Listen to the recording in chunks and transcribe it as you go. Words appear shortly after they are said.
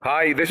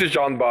Hi, this is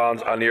John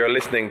Barnes, and you're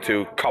listening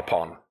to Cop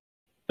On.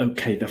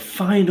 Okay, the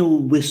final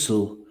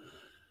whistle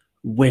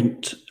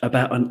went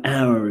about an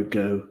hour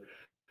ago,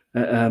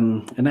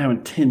 an hour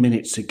and 10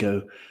 minutes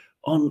ago,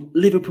 on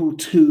Liverpool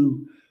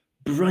 2,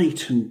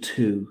 Brighton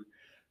 2.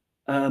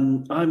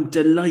 I'm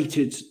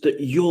delighted that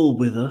you're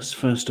with us,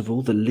 first of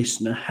all, the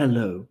listener.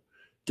 Hello.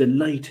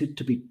 Delighted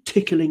to be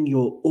tickling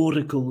your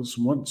auricles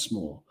once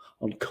more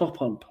on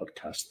Cop On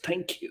Podcast.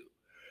 Thank you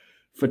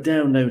for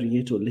downloading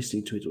it or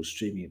listening to it or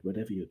streaming it,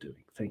 whatever you're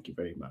doing. Thank you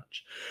very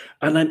much.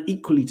 And I'm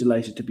equally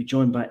delighted to be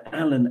joined by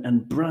Alan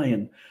and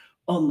Brian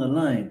on the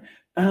line.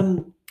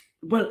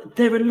 Well,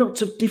 there are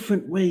lots of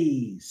different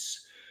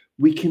ways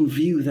we can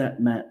view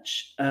that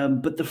match.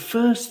 But the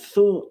first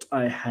thought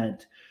I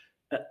had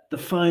at the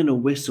final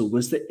whistle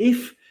was that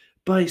if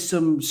by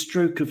some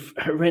stroke of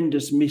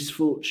horrendous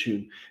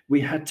misfortune we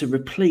had to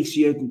replace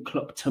Jurgen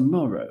Klopp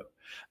tomorrow,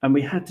 and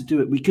we had to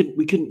do it. We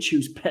couldn't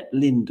choose Pep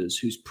Linders,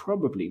 who's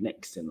probably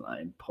next in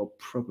line.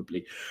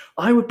 Probably,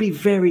 I would be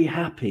very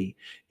happy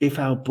if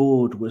our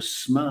board was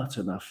smart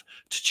enough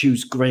to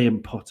choose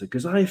Graham Potter,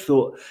 because I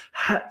thought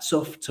hats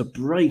off to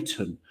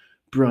Brighton,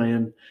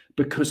 Brian,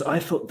 because I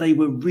thought they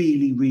were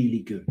really, really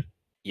good.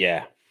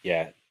 Yeah,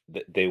 yeah,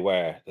 they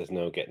were. There's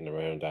no getting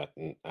around that,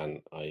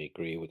 and I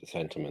agree with the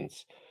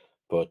sentiments.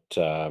 But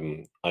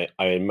I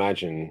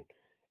imagine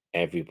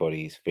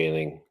everybody's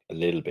feeling a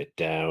little bit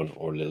down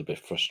or a little bit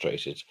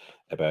frustrated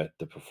about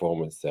the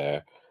performance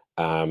there.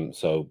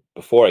 So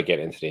before I get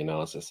into the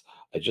analysis,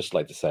 I'd just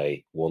like to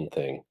say one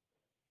thing.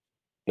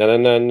 Na na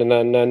na na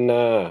na na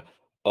na.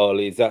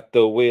 Ollie's at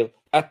the wheel,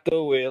 at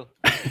the wheel.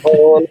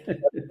 Ollie's at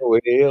the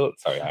wheel.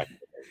 Sorry,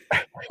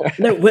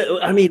 No, well,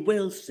 I mean,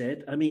 well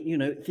said. I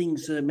mean,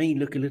 things may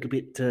look a little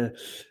bit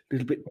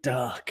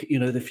dark.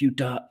 The few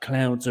dark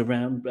clouds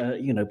around.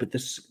 But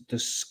the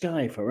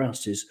sky for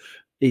us is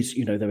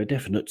there are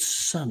definite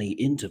sunny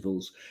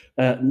intervals.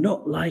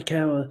 Not like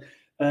our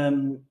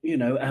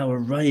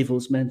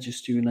rivals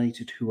Manchester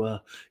United, who are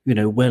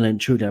well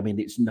and truly. I mean,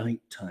 it's night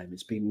time.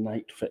 It's been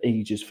night for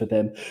ages for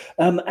them.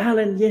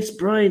 Alan, yes,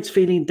 Brian's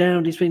feeling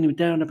down. He's feeling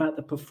down about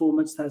the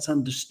performance. That's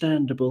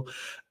understandable.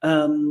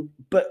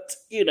 But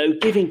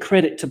giving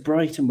credit to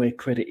Brighton where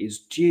credit is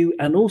due,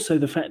 and also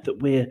the fact that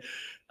we're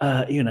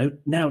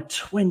now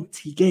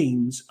 20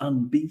 games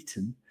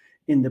unbeaten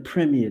in the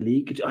Premier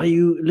League. Are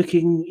you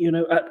looking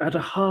at a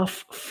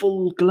half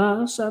full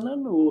glass,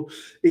 Alan, or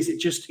is it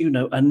just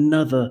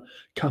another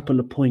couple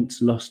of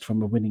points lost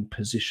from a winning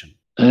position?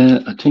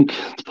 I think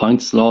the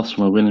points lost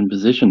from a winning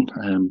position.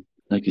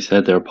 Like you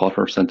said there,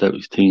 Potter sent out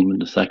his team in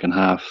the second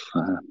half.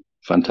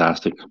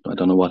 Fantastic. I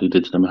don't know what he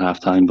did to them at half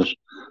time, but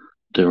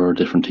they were a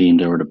different team.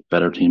 They were the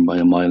better team by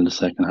a mile in the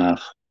second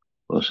half.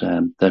 But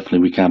definitely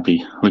we can't be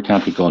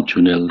going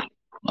 2-0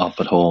 up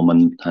at home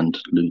and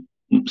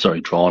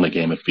drawing a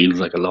game. It feels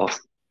like a loss.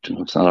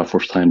 It's not our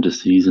first time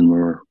this season.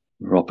 We're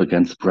up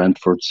against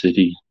Brentford,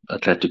 City,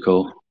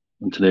 Atletico,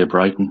 and today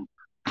Brighton.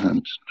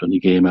 And the only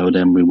game out of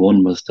them we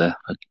won was the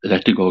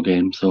Atletico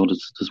game. So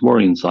there's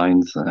worrying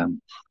signs.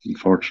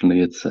 Unfortunately,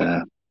 it's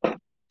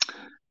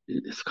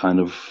kind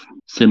of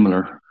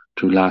similar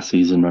to last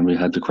season when we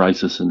had the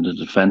crisis in the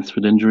defence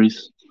with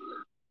injuries.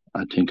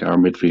 I think our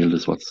midfield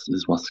is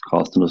what's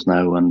costing us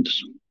now, and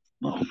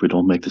I hope we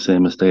don't make the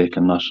same mistake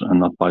and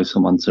not buy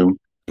someone soon.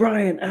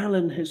 Brian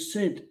Allen has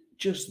said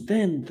just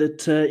then that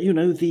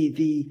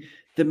the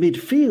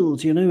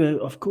midfield,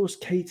 of course,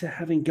 Keita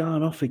having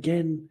gone off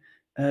again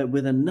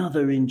with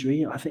another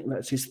injury. I think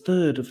that's his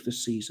third of the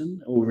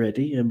season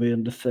already, and we're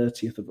on the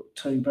 30th of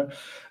October.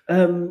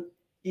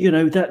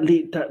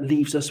 That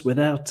leaves us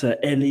without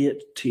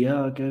Elliot,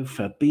 Thiago,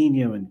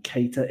 Fabinho, and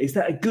Keita. Is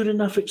that a good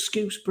enough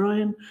excuse,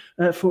 Brian,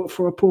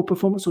 for a poor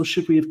performance, or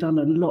should we have done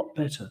a lot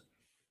better?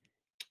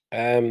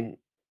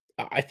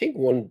 I think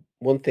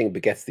one thing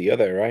begets the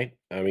other, right?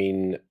 I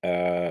mean,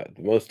 the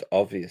most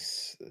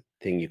obvious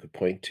thing you could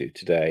point to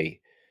today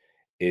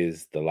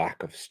is the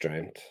lack of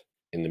strength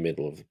in the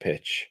middle of the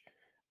pitch.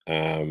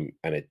 And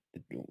it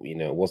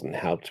wasn't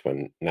helped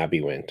when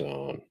Naby went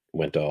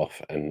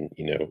off, and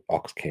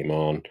Ox came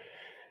on.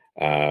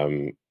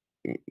 Um,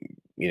 m-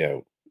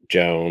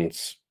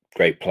 Jones,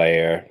 great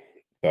player,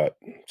 but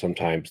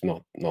sometimes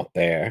not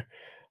there.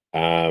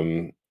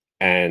 Um,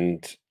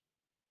 and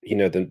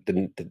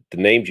the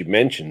names you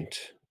mentioned,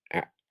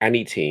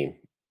 any team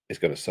is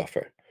going to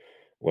suffer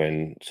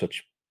when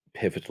such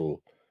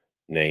pivotal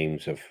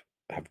names have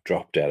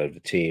dropped out of the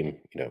team.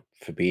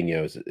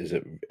 Fabinho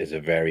is a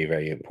very,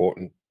 very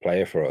important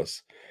player for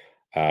us,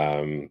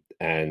 and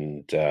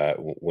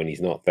when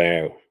he's not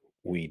there,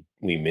 we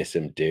miss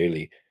him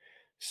dearly.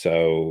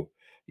 So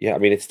yeah, I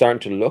mean, it's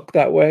starting to look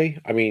that way.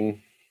 I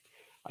mean,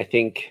 I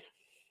think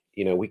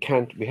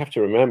we have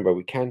to remember,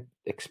 we can't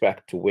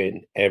expect to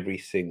win every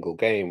single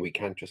game. We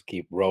can't just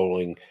keep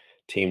rolling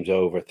teams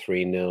over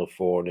 3-0,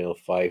 4-0,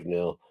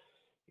 5-0.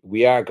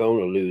 We are going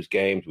to lose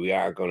games. We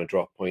are going to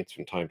drop points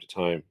from time to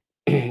time.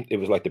 It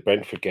was like the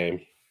Brentford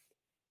game.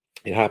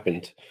 It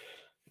happened.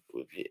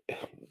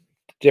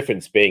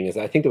 Difference being is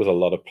I think there was a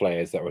lot of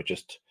players that were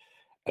just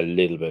a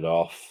little bit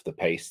off the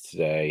pace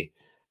today,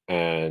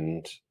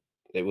 and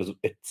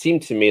it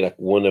seemed to me like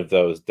one of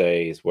those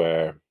days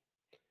where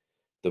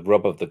the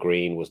rub of the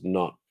green was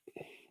not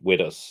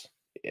with us.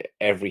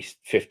 Every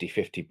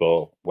 50-50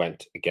 ball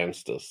went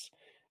against us.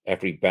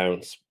 Every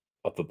bounce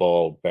of the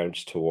ball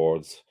bounced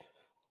towards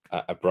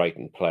a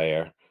Brighton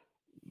player.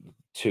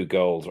 2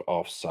 goals are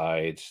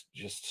offside.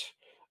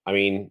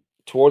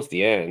 Towards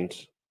the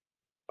end,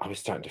 I was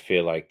starting to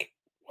feel like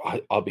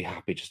I'll be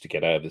happy just to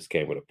get out of this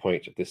game with a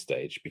point at this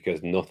stage,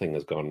 because nothing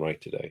has gone right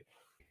today.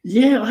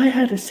 Yeah, I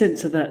had a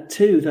sense of that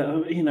too. That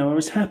I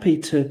was happy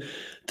to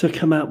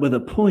come out with a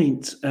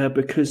point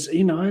because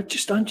I'm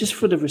just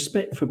full of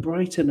respect for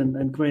Brighton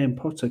and Graham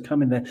Potter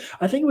coming there.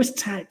 I think it was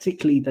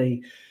tactically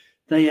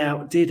they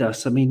outdid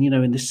us. I mean,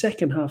 in the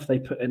second half they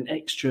put an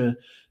extra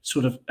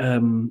sort of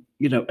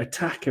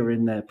attacker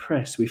in their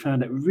press. We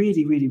found it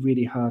really, really,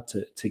 really hard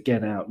to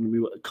get out, and we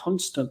were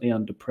constantly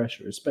under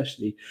pressure,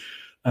 especially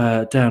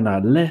down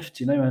our left.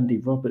 Andy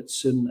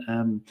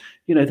Robertson.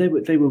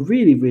 They were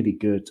really, really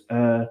good.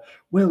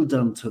 Well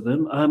done to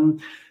them.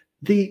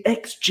 The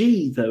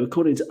XG, though,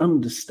 according to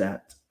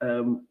Understat,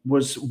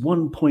 was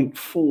 1.40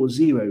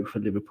 for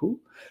Liverpool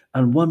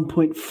and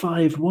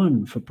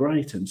 1.51 for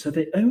Brighton. So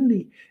they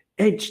only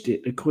edged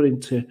it according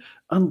to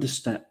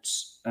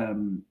Understat's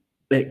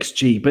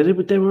XG.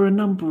 But there were a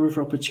number of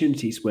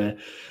opportunities where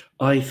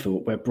I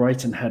thought where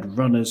Brighton had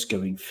runners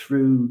going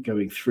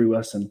through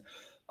us, and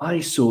I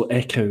saw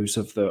echoes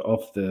of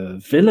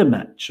the Villa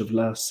match of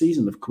last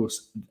season. Of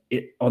course,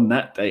 on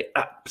that day,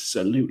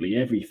 absolutely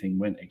everything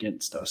went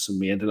against us, and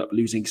we ended up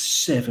losing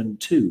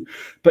 7-2.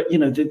 But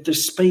the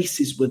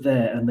spaces were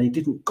there, and they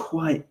didn't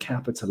quite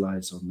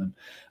capitalise on them.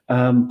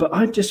 But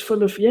I'm just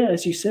full of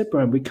as you said,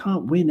 Brian. We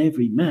can't win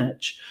every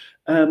match.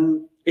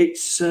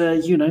 It's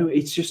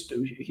just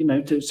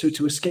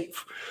to escape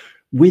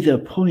with a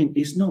point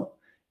is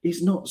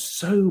not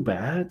so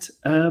bad.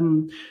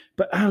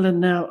 But Alan,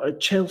 now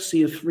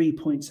Chelsea are 3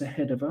 points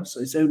ahead of us.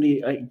 It's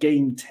only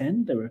game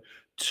 10. There are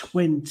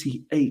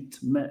 28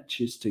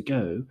 matches to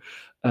go.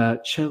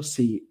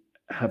 Chelsea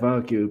have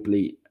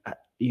arguably,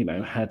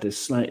 had a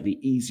slightly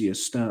easier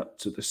start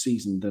to the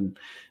season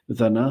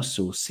than us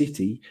or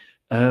City.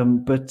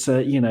 But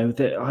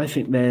I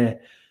think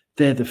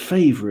they're the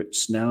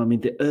favourites now. I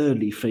mean, the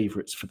early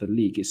favourites for the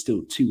league. It's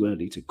still too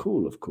early to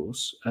call, of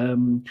course.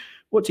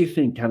 What do you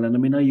think, Alan? I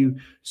mean, are you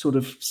sort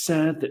of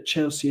sad that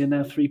Chelsea are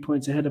now 3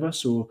 points ahead of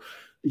us, or,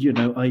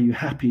 are you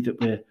happy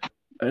that we're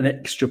an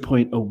extra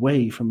point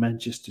away from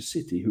Manchester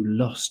City, who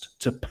lost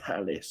to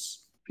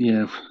Palace?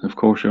 Yeah, of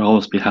course, you'll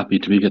always be happy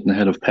to be getting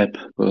ahead of Pep.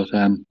 But,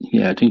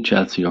 I think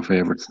Chelsea are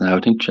favourites now. I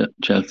think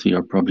Chelsea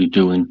are probably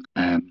doing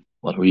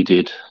what we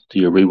did the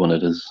year we won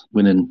it, is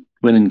winning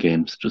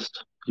games,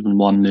 just even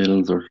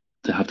 1-0s, or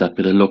they have that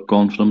bit of luck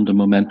going for them, the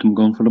momentum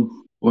going for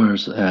them.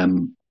 Whereas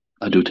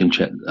I do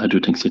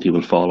think City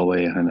will fall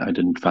away, and I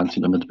didn't fancy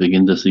them at the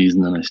beginning of the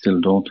season, and I still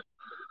don't.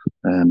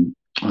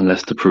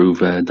 Unless to prove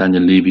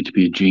Daniel Levy to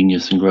be a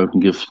genius and go out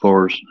and give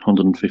Spurs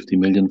 150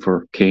 million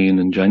for Kane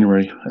in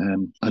January,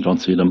 I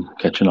don't see them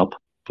catching up.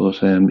 But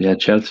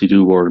Chelsea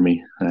do worry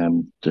me.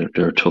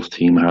 They're a tough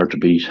team, hard to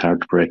beat,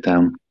 hard to break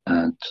down.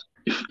 And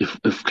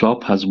if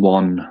Klopp has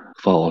one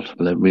fault,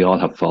 well, we all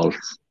have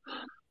faults.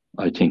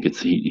 I think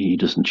it's he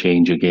doesn't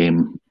change a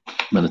game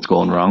when it's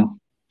going wrong.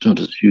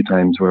 There's a few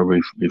times where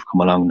we've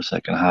come along in the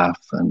second half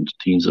and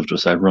teams have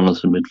just had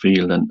runners in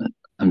midfield,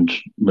 and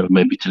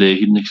maybe today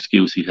he had an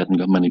excuse, he hadn't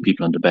got many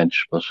people on the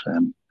bench, but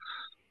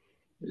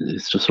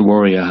it's just a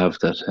worry I have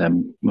that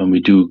when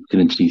we do get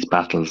into these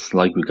battles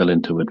like we got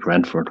into with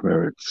Brentford,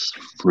 where it's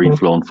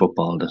free-flowing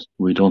football, that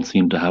we don't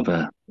seem to have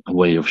a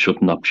way of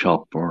shutting up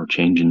shop or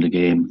changing the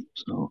game.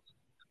 So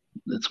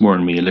it's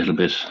worrying me a little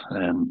bit.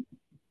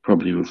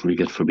 Probably if we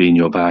get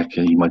Fabinho back,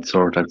 he might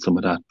sort out some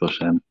of that. But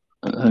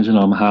I don't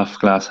know, I'm a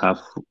glass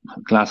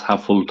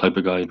half full type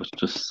of guy, but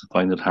just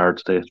find it hard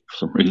today for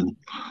some reason.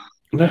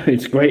 No,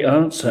 it's a great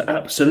answer.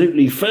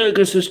 Absolutely.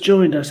 Fergus has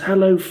joined us.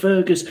 Hello,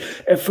 Fergus.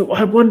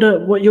 I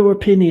wonder what your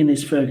opinion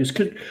is, Fergus.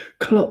 Could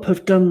Klopp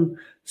have done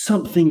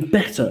something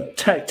better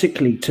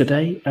tactically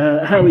today?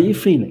 How are you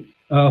feeling?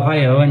 Oh,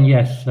 hi, Owen.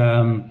 Yes.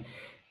 I'm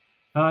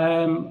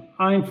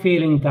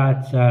feeling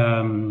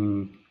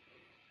that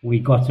we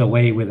got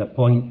away with a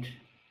point.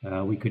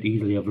 We could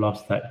easily have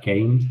lost that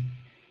game.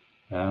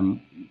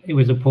 It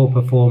was a poor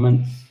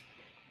performance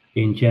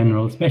in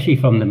general, especially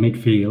from the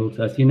midfield.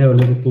 As you know,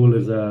 Liverpool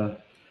is a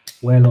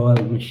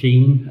well-oiled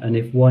machine, and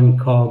if one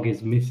cog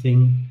is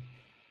missing,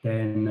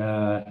 then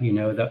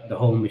the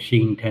whole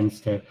machine tends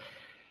to,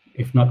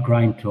 if not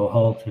grind to a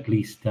halt, at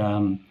least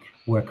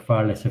work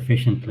far less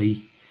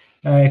efficiently.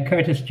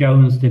 Curtis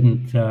Jones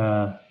didn't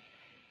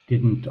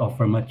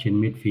offer much in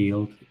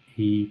midfield.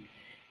 He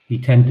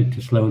tended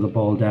to slow the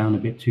ball down a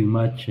bit too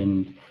much,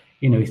 and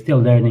he's still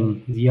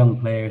learning. He's a young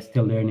player,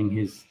 still learning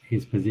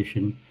his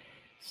position.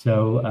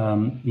 So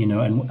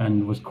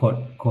and was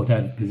caught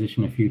out of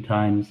position a few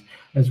times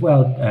as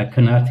well.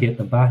 Konate at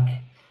the back,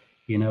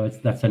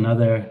 that's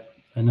another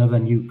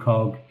new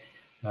cog.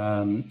 I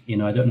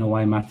don't know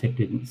why Matip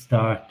didn't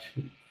start.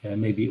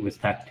 Maybe it was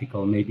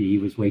tactical. Maybe he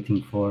was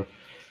waiting for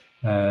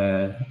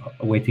the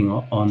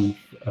Atletico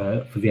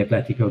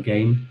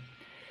game.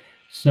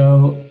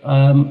 So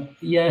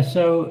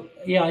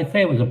I'd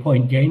say it was a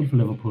point gained for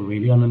Liverpool.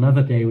 Really, on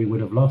another day we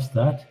would have lost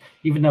that,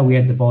 even though we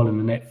had the ball in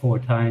the net 4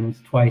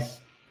 times, twice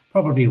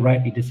probably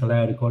rightly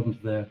disallowed according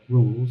to the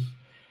rules.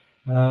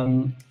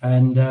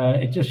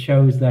 It just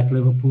shows that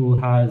Liverpool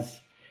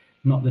has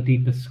not the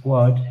deepest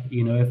squad.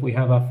 If we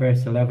have our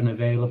first 11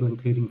 available,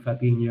 including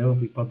Fabinho,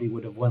 we probably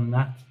would have won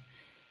that.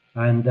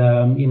 And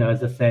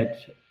as I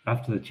said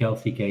after the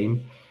Chelsea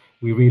game,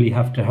 we really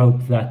have to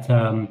hope that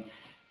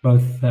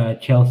both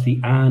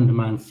Chelsea and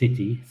Man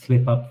City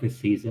slip up this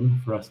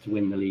season for us to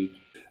win the league.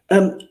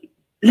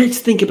 Let's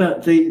think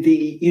about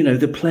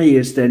the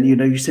players then.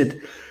 You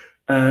said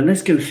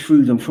let's go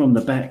through them from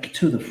the back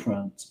to the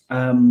front.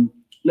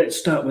 Let's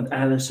start with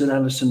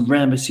Alisson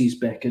Ramesses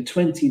Becker,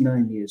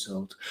 29 years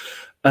old.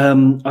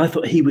 I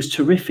thought he was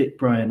terrific,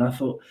 Brian. I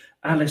thought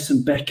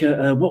Alisson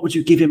Becker, what would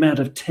you give him out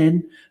of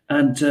 10?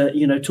 And,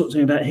 talk to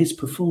me about his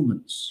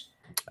performance.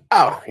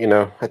 Oh,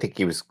 I think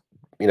he was,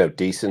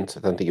 decent.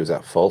 I don't think he was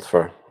at fault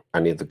for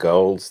any of the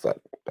goals that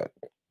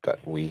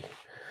we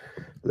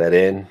let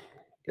in.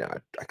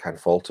 I can't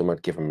fault him.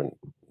 I'd give him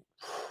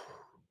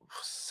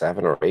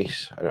 7 or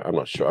 8. I'm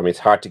not sure. I mean, it's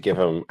hard to give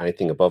him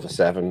anything above a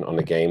 7 on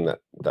a game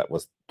that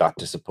was that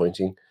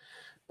disappointing.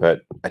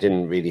 But I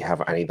didn't really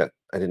have any that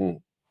I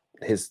didn't.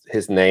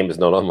 His name is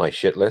not on my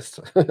shit list,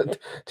 to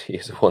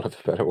use one of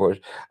the better words.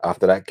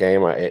 After that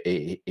game,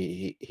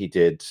 he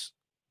did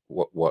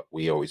what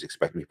we always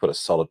expect. We put a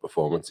solid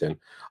performance in.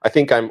 I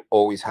think I'm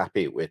always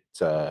happy with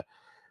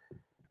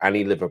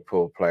any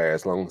Liverpool player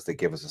as long as they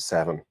give us a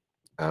 7.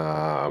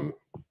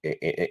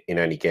 In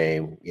any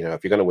game,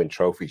 if you're going to win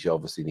trophies, you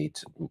obviously need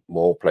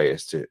more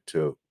players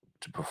to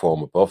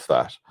perform above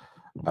that.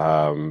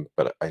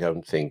 But I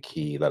don't think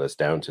he let us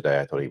down today.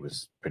 I thought he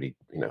was pretty,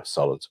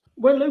 solid.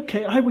 Well,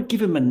 okay, I would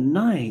give him a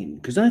 9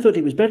 because I thought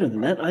he was better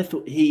than that. I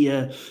thought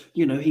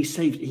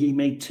he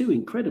made 2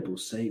 incredible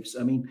saves.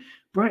 I mean,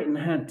 Brighton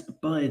had,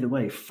 by the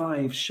way,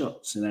 5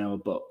 shots in our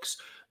box,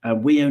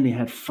 and we only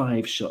had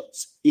 5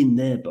 shots in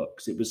their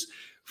box. It was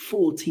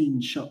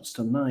 14 shots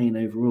to 9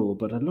 overall,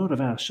 but a lot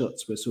of our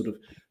shots were sort of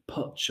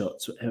pot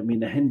shots. I mean,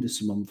 the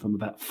Henderson one from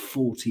about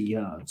 40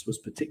 yards was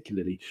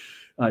particularly,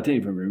 I don't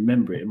even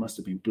remember it. It must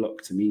have been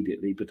blocked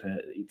immediately, but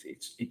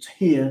it's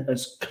here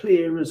as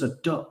clear as a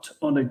dot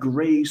on a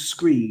grey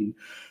screen,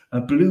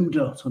 a blue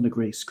dot on a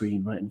grey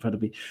screen right in front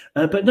of me.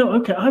 But no,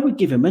 okay, I would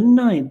give him a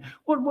 9.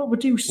 What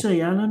would you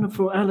say, Alan,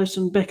 for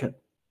Alisson Becker?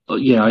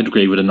 Yeah, I'd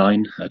agree with a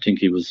 9. I think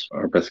he was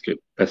our best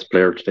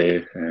player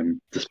today,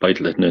 despite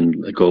letting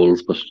in the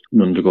goals, but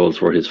none of the goals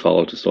were his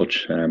fault as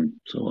such.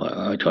 So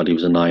I thought he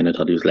was a 9. I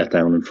thought he was let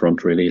down in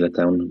front, really let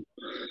down.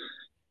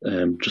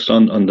 Just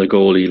on the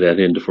goal he let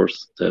in,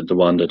 the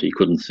one that he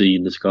couldn't see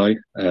in the sky.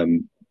 I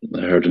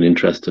heard an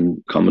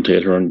interesting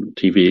commentator on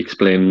TV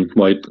explain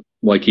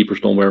why keepers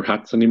don't wear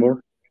hats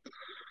anymore.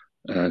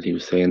 And he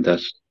was saying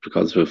that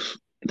because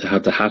they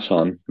have the hat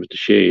on with the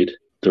shade,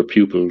 their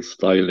pupils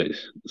dilate.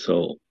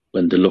 So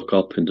when they look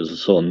up into the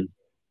sun,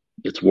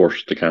 it's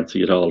worse. They can't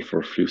see it all for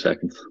a few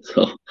seconds.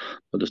 So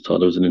I just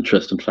thought it was an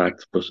interesting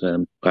fact. But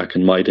back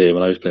in my day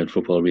when I was playing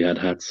football, we had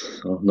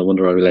hats. So no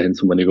wonder I let in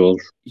so many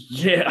goals.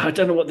 Yeah, I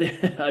don't know what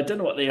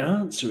the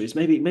answer is.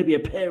 Maybe a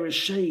pair of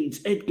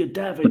shades, Edgar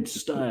Davids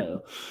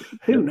style.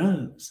 Who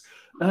knows?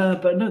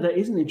 But no, that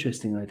is an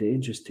interesting idea,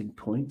 interesting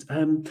point.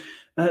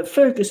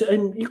 Fergus,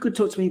 and you could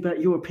talk to me about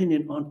your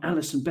opinion on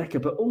Alisson Becker,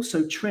 but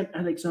also Trent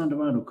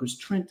Alexander-Arnold, because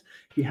Trent,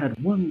 he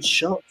had 1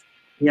 shot,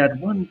 he had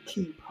 1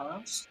 key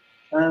pass.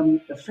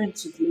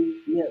 Offensively,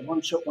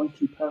 1 shot, 1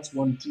 key pass,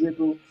 1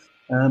 dribble.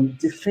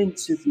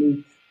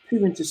 Defensively, 2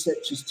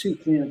 interceptions, 2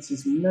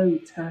 clearances, no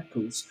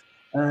tackles.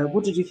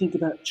 What did you think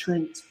about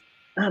Trent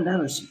and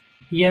Alisson?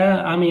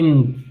 Yeah, I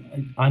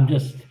mean,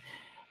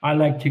 I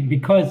like to,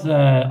 because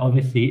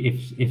obviously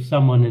if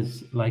someone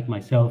is like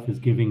myself is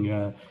giving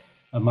a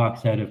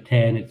marks out of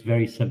 10, it's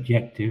very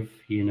subjective,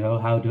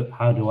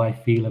 how do I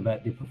feel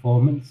about the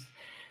performance?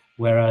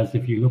 Whereas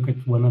if you look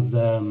at one of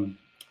the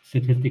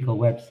statistical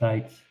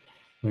websites,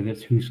 whether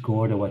it's Who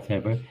Scored or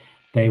whatever,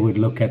 they would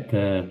look at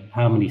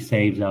how many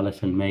saves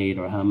Alisson made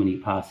or how many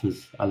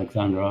passes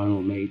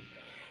Alexander-Arnold made,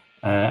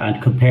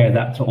 and compare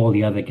that to all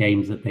the other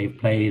games that they've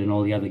played and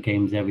all the other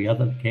games every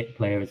other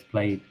player has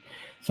played.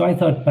 So I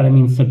thought, but I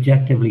mean,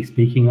 subjectively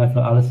speaking, I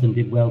thought Alisson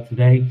did well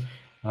today.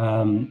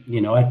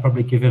 I'd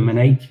probably give him an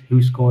 8.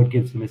 Who Scored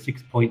gives him a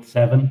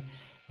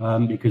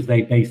 6.7 because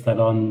they base that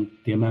on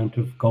the amount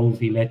of goals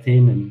he let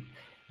in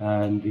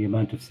and the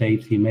amount of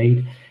saves he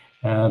made.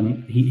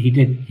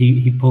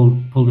 He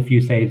pulled a few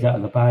saves out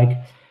of the bag.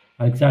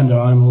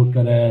 Alexander-Arnold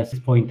got a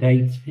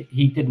 6.8.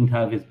 He didn't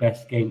have his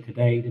best game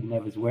today, didn't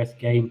have his worst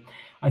game.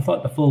 I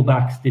thought the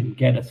fullbacks didn't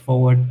get us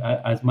forward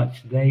as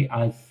much today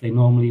as they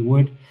normally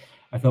would.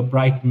 I thought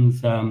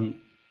Brighton's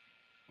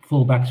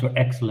fullbacks were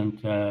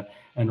excellent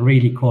and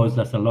really caused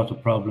us a lot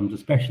of problems,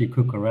 especially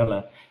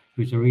Cucurella,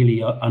 who's a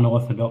really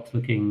unorthodox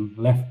looking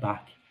left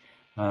back.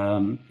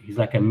 He's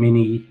like a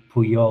mini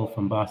Puyol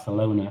from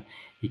Barcelona.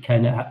 He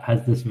kind of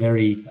has this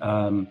very,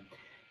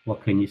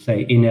 what can you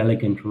say,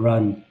 inelegant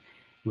run,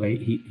 where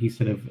he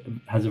sort of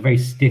has a very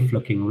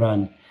stiff-looking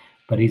run,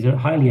 but he's a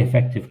highly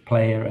effective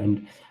player.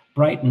 And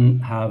Brighton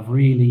have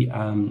really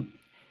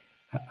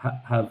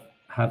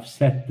have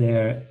set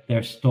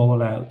their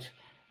stall out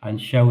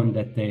and shown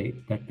that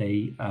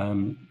they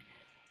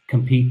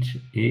compete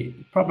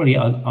probably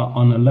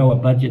on a lower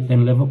budget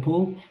than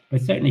Liverpool,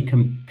 but certainly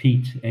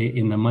compete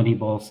in the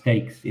Moneyball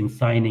stakes in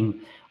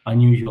signing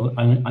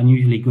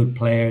unusually good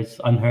players,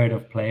 unheard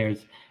of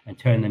players, and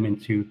turn them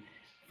into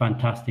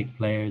fantastic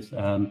players.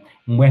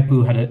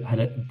 Mwepu had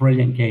a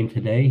brilliant game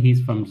today.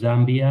 He's from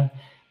Zambia.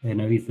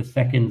 He's the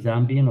second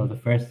Zambian or the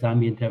first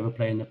Zambian to ever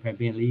play in the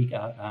Premier League,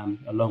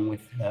 along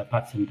with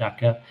Patson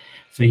Daka.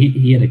 So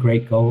he had a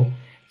great goal.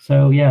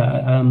 So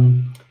yeah,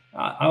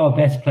 our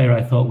best player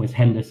I thought was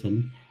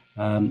Henderson.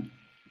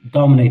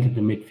 Dominated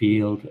the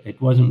midfield.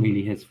 It wasn't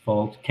really his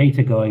fault.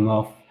 Keita going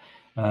off.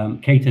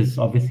 Keita's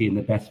obviously in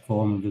the best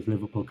form of his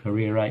Liverpool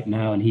career right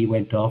now, and he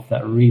went off.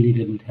 That really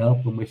didn't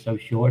help when we're so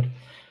short.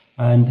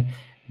 And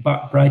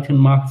Brighton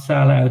marked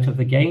Salah out of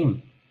the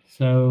game.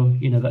 So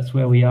that's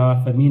where we are.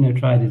 Firmino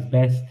tried his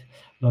best.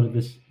 A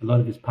lot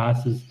of his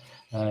passes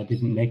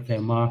didn't make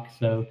their mark.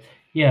 So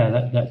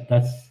yeah,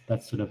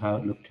 that's sort of how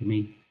it looked to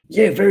me.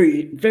 Yeah,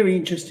 very, very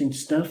interesting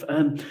stuff.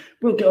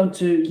 We'll get on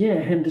to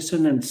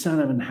Henderson and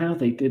Salah and how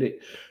they did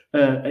it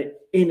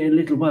in a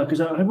little while,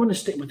 because I want to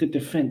stick with the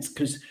defense,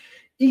 because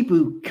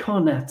Ibou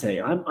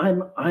Konate,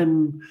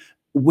 I'm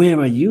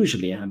where I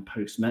usually am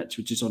post-match,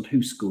 which is on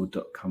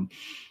whoscored.com.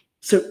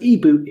 So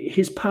Ibou,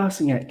 his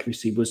passing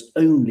accuracy was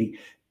only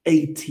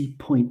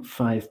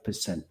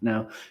 80.5%.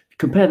 Now,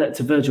 compare that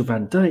to Virgil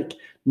van Dijk,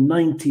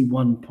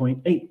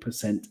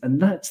 91.8%.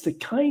 And that's the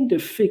kind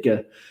of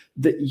figure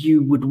that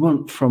you would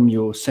want from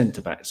your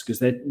centre-backs, because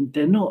they don't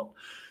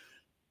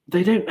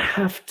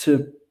have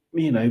to,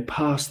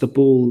 pass the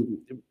ball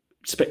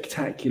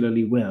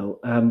spectacularly well.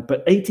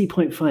 But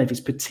 80.5 is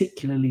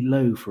particularly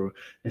low for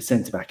a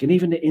centre-back. And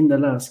even in the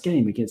last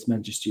game against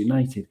Manchester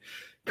United,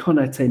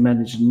 Konate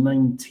managed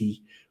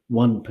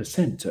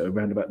 91%,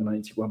 around about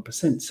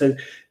 91%. So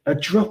a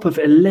drop of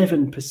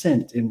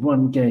 11% in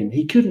one game.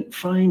 He couldn't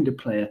find a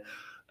player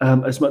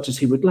as much as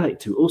he would like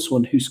to. Also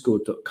on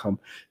whoscored.com,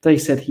 they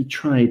said he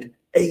tried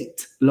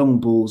 8 long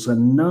balls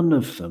and none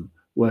of them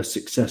were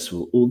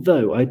successful.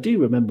 Although I do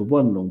remember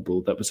one long ball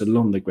that was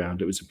along the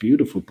ground. It was a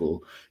beautiful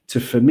ball to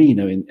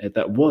Firmino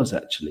that was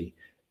actually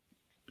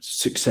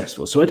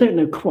successful. So I don't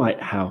know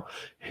quite how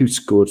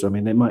WhoScored. I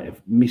mean, they might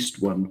have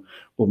missed one,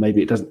 or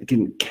maybe it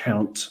didn't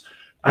count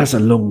as a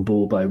long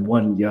ball by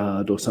 1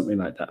 yard or something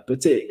like that.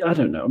 But I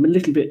don't know. I'm a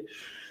little bit,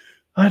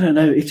 I don't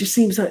know. It just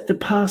seems like the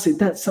passing,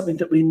 that's something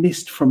that we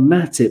missed from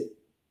Matip.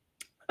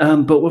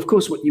 But of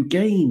course, what you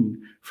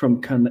gain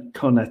from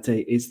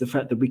Konate is the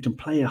fact that we can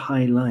play a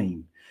high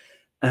line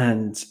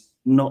and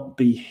not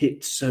be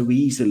hit so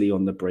easily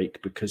on the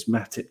break, because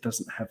Matip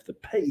doesn't have the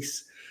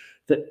pace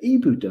that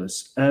Ibou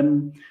does.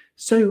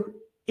 So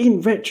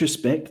in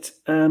retrospect,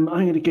 I'm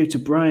going to go to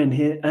Brian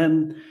here.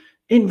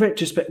 In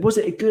retrospect, was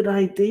it a good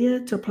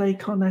idea to play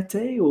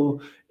Konate, or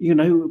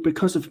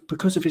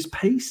because of his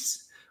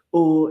pace,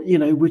 or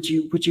would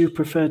you have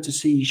preferred to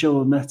see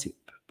Joel Matip,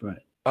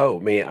 Brian? Oh,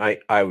 me,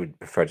 I would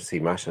prefer to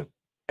see Matip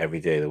every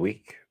day of the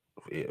week,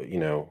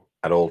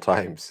 at all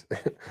times.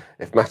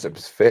 If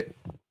Matip's fit,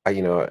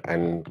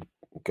 and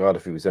God,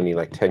 if he was only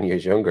like 10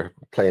 years younger,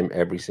 play him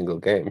every single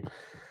game.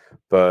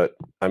 But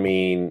I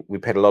mean, we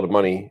paid a lot of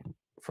money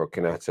for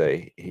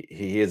Konate.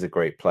 He is a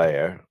great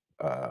player,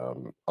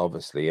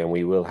 obviously, and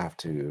we will have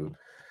to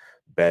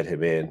bed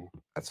him in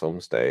at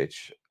some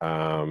stage.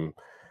 And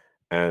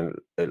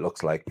it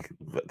looks like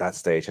that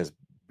stage has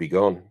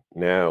begun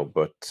now.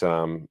 But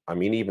I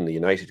mean, even the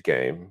United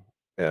game,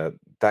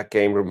 that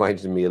game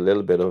reminded me a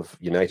little bit of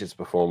United's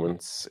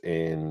performance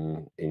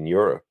in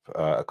Europe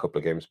a couple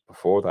of games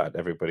before that.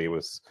 Everybody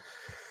was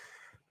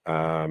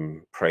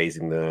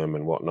praising them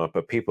and whatnot,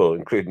 but people,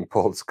 including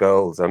Paul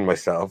Scholes and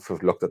myself,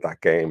 who've looked at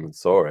that game and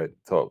saw it,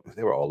 thought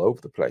they were all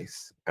over the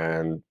place.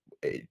 And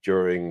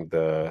during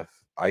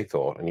I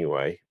thought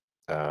anyway,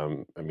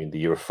 I mean,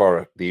 the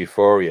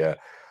euphoria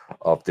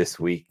of this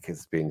week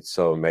has been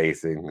so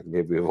amazing.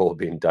 We've all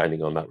been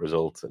dining on that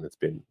result, and it's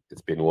been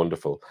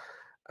wonderful.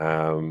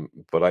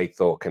 But I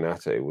thought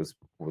Konate was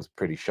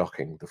pretty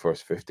shocking the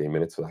first 15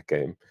 minutes of that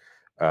game,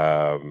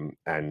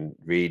 and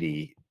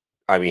really,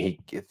 I mean,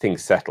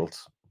 things settled,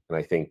 and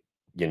I think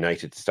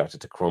United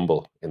started to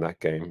crumble in that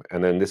game.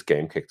 And then this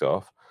game kicked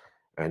off,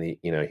 and he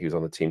was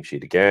on the team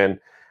sheet again,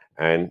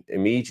 and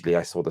immediately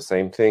I saw the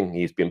same thing.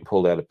 He's been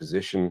pulled out of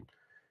position.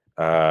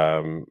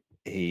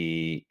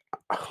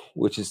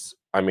 Which is,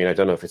 I mean, I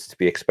don't know if it's to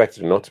be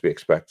expected or not to be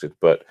expected,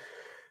 but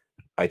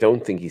I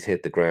don't think he's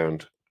hit the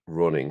ground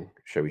running,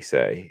 shall we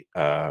say,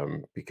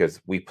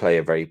 because we play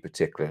a very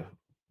particular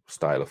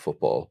style of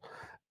football,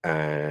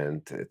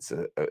 and it's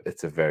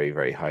a very,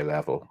 very high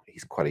level.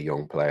 He's quite a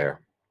young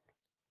player,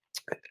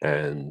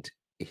 and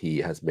he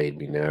has made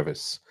me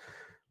nervous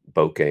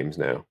both games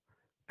now.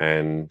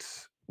 and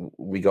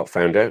we got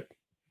found out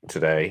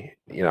today.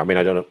 You know, I mean,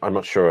 I'm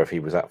not sure if he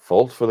was at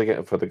fault for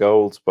the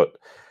goals, but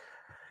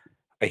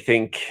I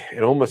think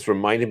it almost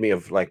reminded me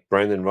of like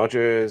Brendan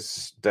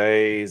Rodgers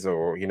days,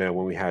 or you know,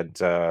 when we had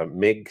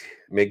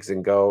Miggs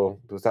in goal.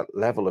 There was that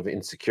level of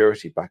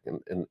insecurity back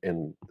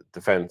in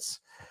defense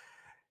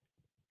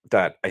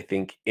that I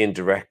think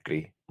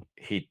indirectly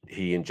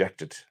he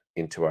injected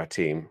into our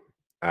team,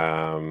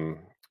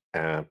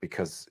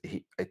 because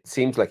it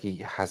seems like he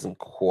hasn't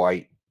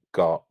quite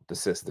got the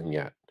system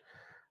yet.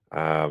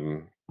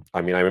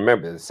 I mean, I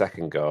remember the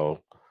second goal,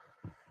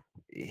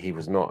 he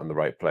was not in the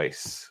right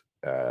place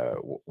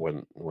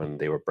when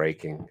they were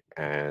breaking,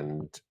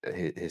 and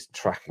his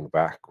tracking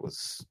back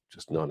was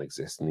just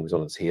non-existent. He was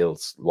on his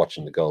heels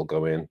watching the goal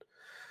go in.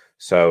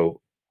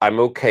 So I'm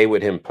okay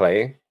with him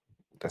playing.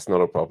 That's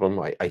not a problem.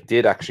 I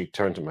did actually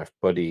turn to my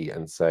buddy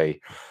and say,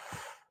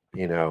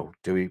 you know,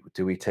 do we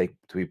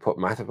put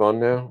Matip on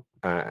now?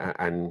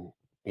 And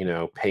you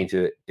know,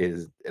 painted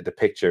is the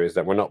picture is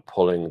that we're not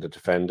pulling the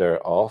defender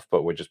off,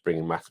 but we're just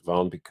bringing Matip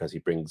on because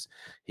he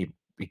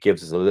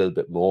gives us a little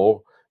bit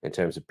more in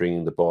terms of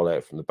bringing the ball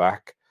out from the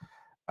back.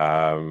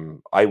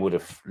 I would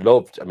have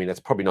loved. I mean, that's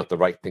probably not the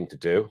right thing to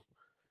do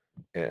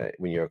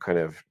when you're kind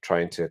of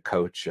trying to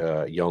coach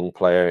a young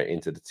player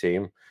into the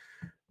team.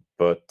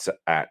 But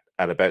at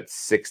about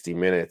 60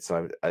 minutes,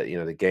 you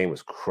know, the game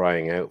was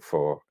crying out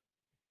for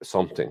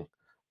something,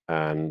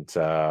 and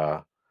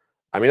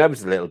I mean, I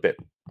was a little bit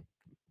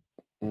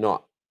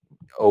not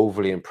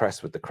overly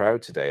impressed with the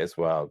crowd today as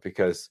well,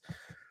 because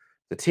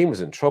the team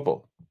was in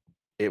trouble.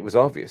 It was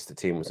obvious the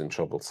team was in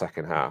trouble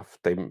second half.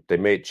 They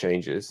made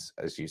changes,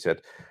 as you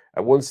said.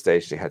 At one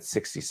stage, they had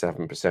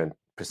 67%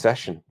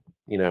 possession.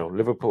 You know,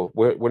 Liverpool,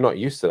 we're not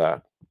used to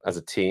that as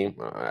a team,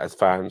 as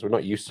fans. We're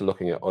not used to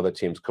looking at other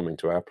teams coming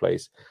to our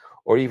place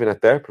or even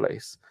at their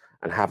place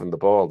and having the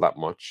ball that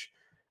much.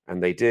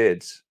 And they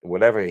did.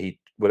 Whatever he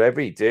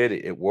did,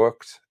 it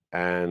worked.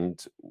 And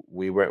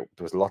there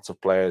was lots of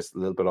players a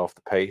little bit off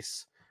the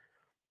pace.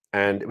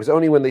 And it was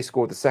only when they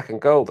scored the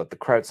second goal that the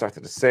crowd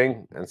started to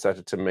sing and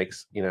started to make,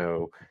 you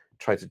know,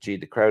 try to G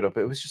the crowd up.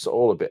 It was just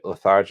all a bit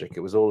lethargic. It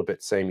was all a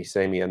bit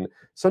samey. And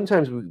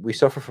sometimes we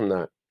suffer from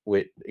that.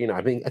 With, you know,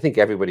 I think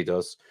everybody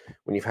does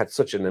when you've had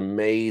such an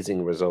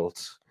amazing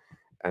result,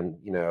 and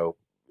you know,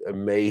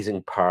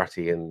 amazing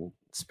party, and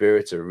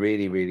spirits are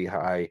really, really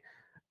high.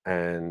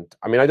 And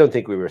I mean, I don't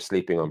think we were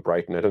sleeping on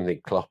Brighton. I don't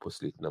think Klopp was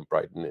sleeping on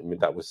Brighton. I mean,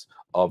 that was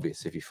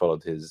obvious if you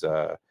followed his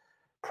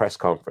press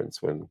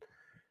conference when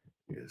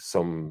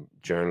some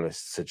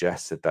journalist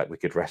suggested that we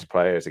could rest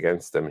players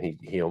against them.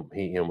 He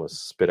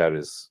almost spit out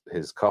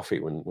his coffee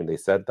when they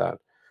said that.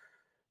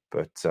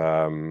 But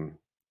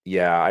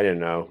yeah, I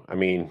don't know. I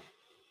mean,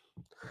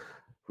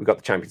 we got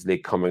the Champions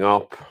League coming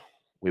up.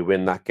 We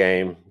win that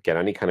game, get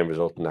any kind of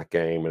result in that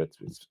game, and it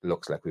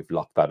looks like we've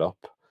locked that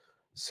up.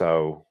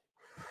 So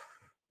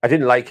I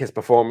didn't like his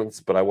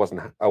performance, but I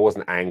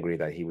wasn't angry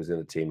that he was in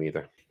the team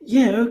either.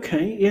 Yeah,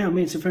 okay. Yeah, I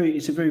mean, it's a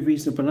very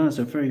reasonable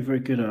answer, very, very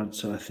good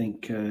answer. I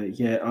think,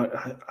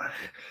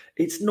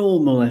 it's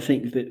normal. I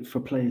think that for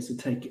players to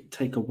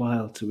take a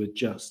while to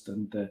adjust,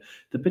 and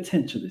the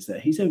potential is there.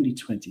 He's only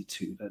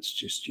 22. That's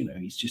just, you know,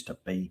 he's just a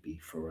baby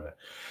for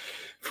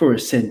a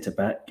centre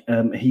back.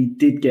 He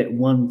did get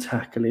one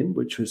tackle in,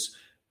 which was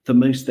the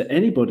most that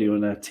anybody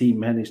on our team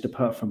managed,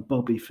 apart from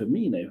Bobby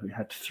Firmino, who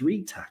had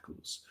 3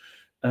 tackles.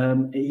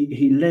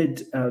 He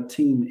led our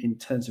team in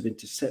terms of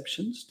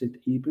interceptions,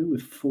 did Ibu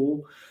with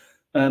 4.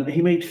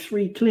 He made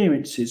 3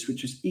 clearances,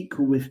 which was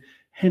equal with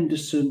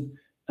Henderson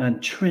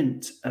and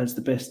Trent as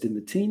the best in the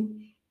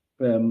team,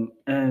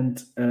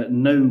 and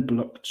no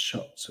blocked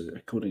shots. So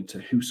according to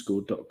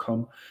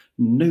WhoScored.com,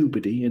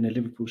 nobody in a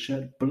Liverpool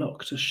shirt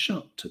blocked a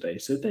shot today.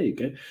 So there you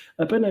go.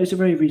 But no, it's a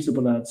very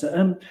reasonable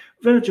answer.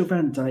 Virgil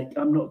van Dijk,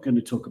 I'm not going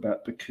to talk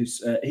about,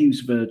 because he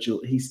was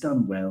Virgil. He's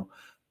done well.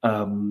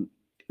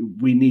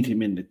 We need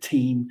him in the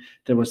team.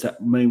 There was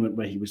that moment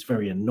where he was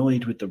very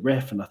annoyed with the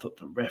ref, and I thought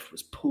the ref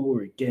was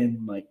poor again,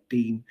 Mike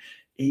Dean.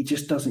 He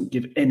just doesn't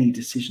give any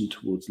decision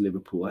towards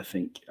Liverpool, I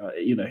think.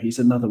 You know, he's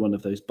another one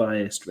of those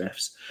biased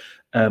refs.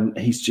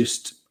 He's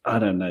just, I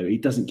don't know, he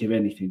doesn't give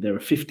anything. There are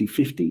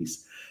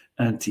 50-50s,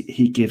 and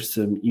he gives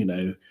them, you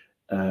know,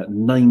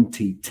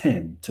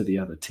 90-10 to the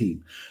other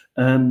team.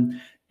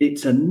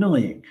 It's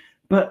annoying.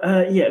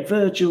 But yeah,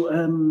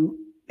 Virgil,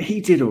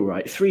 he did all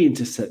right. 3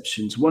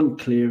 interceptions, 1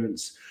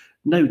 clearance,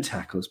 no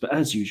tackles. But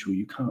as usual,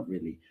 you can't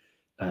really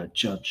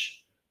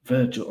judge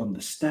Virgil on the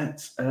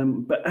stats.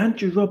 But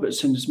Andrew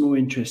Robertson is more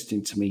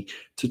interesting to me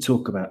to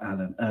talk about,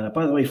 Alan.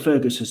 By the way,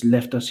 Fergus has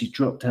left us. He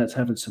dropped out,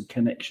 having some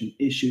connection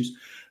issues.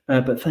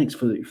 But thanks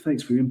for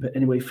your input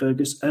anyway,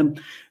 Fergus.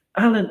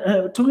 Alan,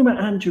 talking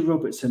about Andrew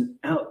Robertson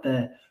out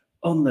there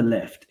on the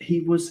left, he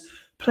was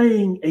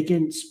playing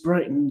against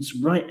Brighton's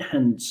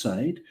right-hand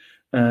side,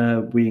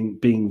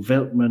 being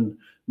Veltman,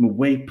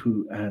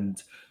 Mwepu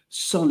and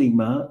Solly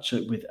March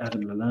with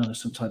Adam Lallana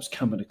sometimes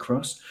coming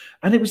across.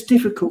 And it was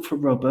difficult for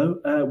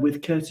Robbo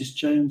with Curtis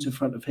Jones in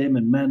front of him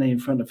and Mane in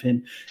front of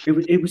him.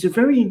 It was a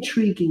very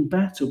intriguing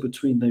battle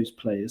between those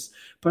players.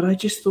 But I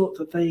just thought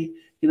that they,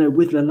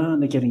 with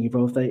Lallana getting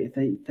involved,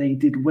 they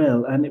did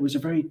well. And it was a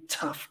very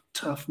tough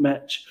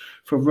match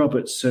for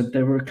Roberts. So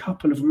there were a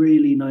couple of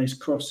really nice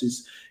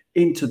crosses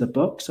into the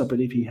box. I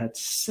believe he had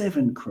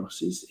 7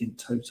 crosses in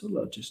total.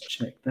 I'll just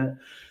check that.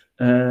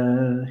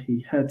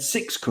 He had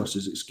 6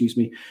 crosses, excuse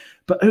me,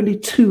 but only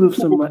 2 of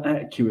them were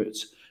accurate.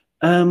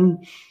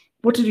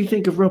 What did you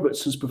think of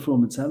Robertson's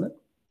performance, Alan?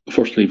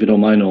 Firstly, if you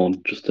don't mind,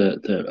 Owen, just to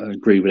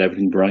agree with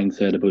everything Brian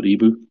said about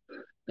Ibu.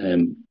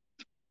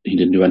 He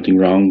didn't do anything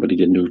wrong, but he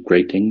didn't do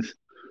great things.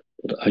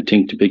 But I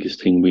think the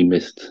biggest thing we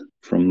missed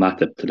from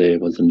Matip today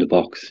was in the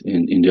box,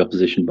 in the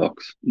opposition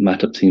box.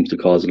 Matip seems to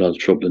cause a lot of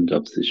trouble in the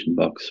opposition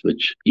box,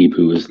 which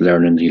Ibu is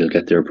learning. He'll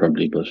get there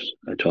probably, but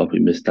I thought we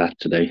missed that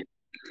today.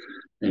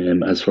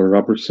 As for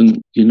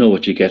Robertson, you know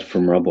what you get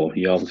from Robbo.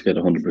 He always get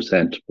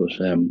 100%,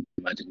 but I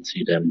didn't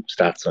see them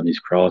stats on his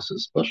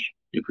crosses, but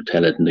you could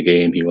tell it in the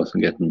game. He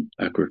wasn't getting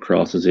accurate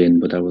crosses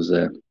in, but that was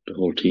the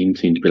whole team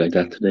seemed to be like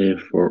that today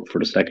for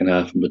the second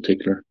half in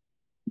particular.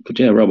 But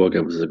yeah, Robbo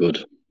gave us a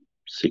good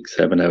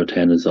 6-7 out of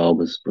 10 as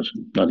always, but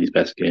not his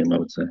best game, I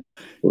would say.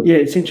 But yeah,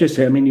 it's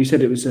interesting. I mean, you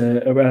said it was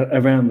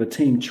around the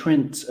team.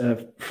 Trent,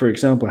 for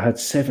example, had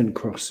 7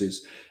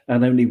 crosses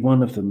and only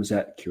 1 of them was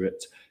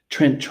accurate.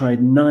 Trent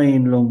tried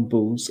 9 long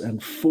balls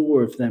and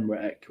 4 of them were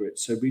accurate.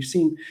 So we've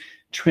seen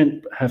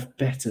Trent have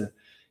better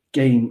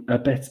games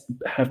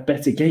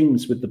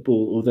with the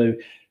ball, although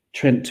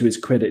Trent, to his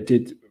credit,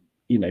 did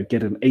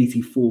get an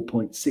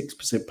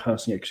 84.6%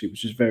 passing accuracy,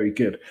 which is very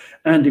good.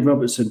 Andy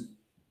Robertson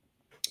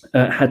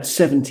had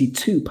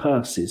 72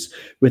 passes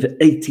with an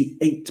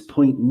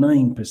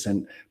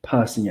 88.9%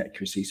 passing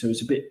accuracy. So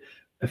it's a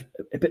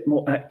bit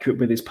more accurate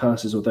with his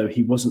passes, although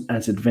he wasn't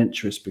as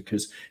adventurous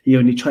because he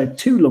only tried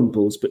 2 long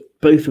balls, but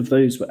both of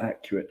those were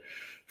accurate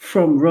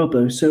from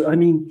Robbo. So, I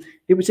mean,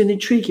 it was an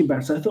intriguing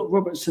battle. I thought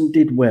Robertson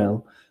did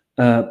well,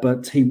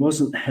 but he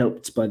wasn't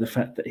helped by the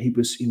fact that he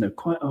was,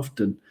 quite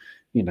often,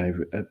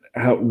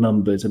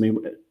 outnumbered. I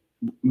mean,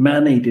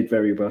 Mane did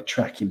very well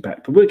tracking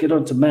back, but we'll get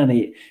on to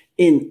Mane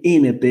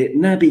in a bit.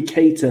 Naby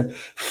Keita,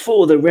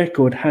 for the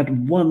record, had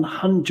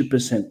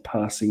 100%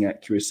 passing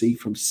accuracy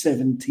from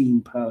 17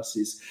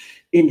 passes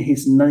in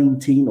his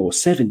 19 or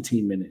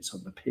 17 minutes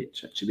on the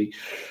pitch, actually,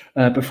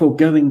 before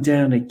going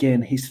down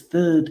again. His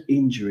 3rd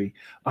injury.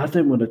 I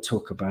don't want to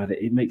talk about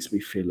it. It makes me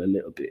feel a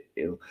little bit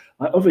ill.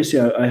 I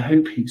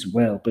hope he's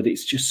well, but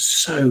it's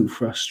just so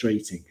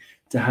frustrating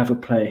to have a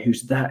player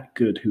who's that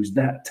good, who's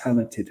that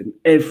talented, and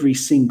every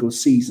single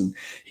season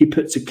he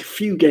puts a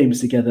few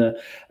games together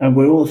and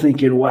we're all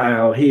thinking,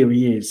 wow, here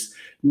he is.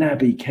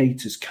 Naby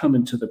Keita's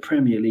coming to the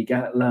Premier League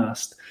at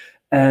last,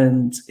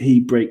 and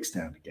he breaks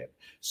down again.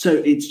 So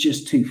it's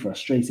just too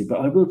frustrating. But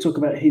I will talk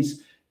about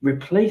his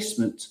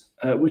replacement,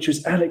 which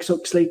was Alex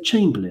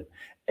Oxlade-Chamberlain.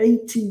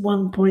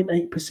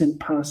 81.8%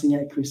 passing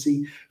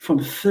accuracy from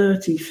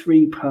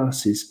 33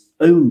 passes,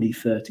 only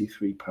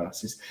 33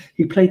 passes.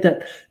 He played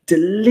that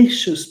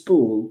delicious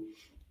ball.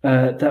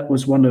 That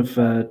was one of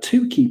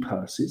 2 key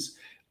passes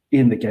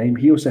in the game.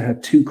 He also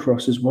had 2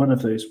 crosses. One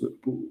of those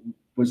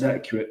was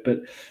accurate. But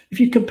if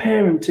you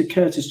compare him to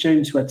Curtis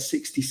Jones, who had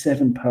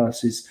 67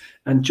 passes,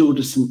 and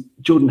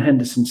Jordan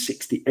Henderson,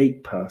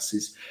 68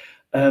 passes,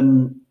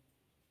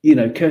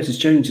 Curtis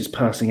Jones's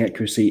passing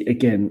accuracy,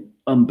 again,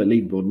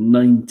 unbelievable,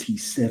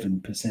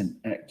 97%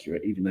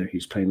 accurate, even though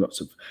he's playing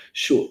lots of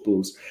short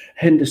balls.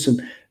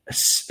 Henderson,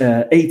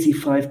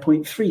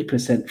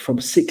 85.3% from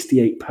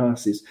 68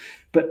 passes.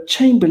 But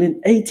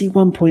Chamberlain,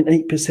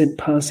 81.8%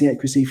 passing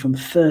accuracy from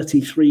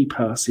 33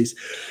 passes.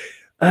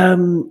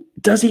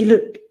 Does he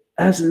look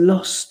as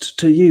lost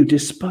to you,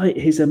 despite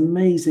his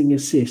amazing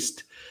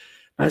assist,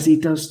 as he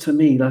does to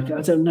me? Like,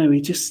 I don't know,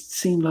 he just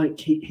seemed like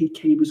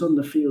he was on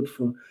the field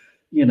for,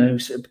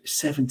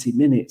 70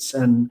 minutes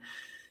and,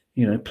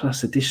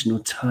 plus additional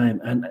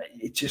time. And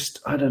it just,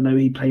 I don't know,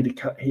 he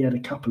had a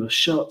couple of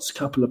shots,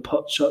 couple of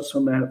pot shots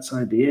from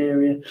outside the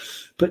area,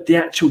 but the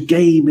actual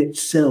game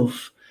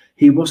itself,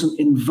 he wasn't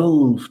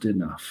involved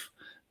enough.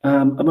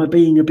 Am I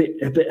being a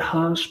bit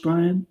harsh,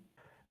 Brian?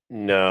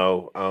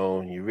 No,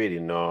 you're really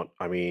not.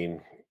 I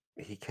mean,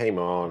 he came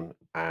on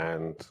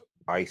and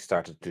I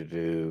started to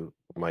do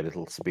my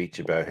little speech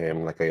about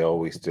him like I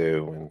always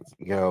do. And,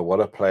 what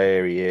a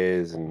player he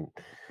is. And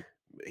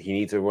he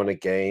needs a run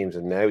of games.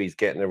 And now he's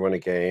getting a run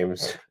of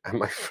games. And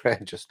my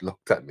friend just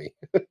looked at me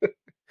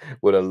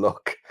with a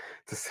look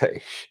to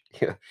say,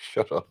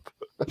 shut up.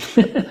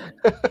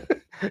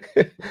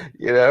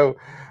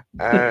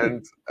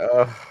 And,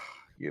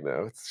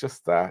 it's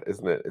just that,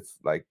 isn't it? It's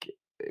like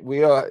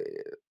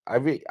I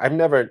really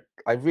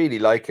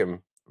like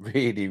him,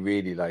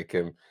 really like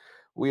him.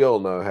 We all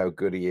know how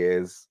good he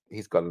is.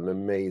 He's got an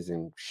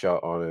amazing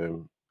shot on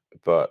him.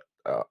 But,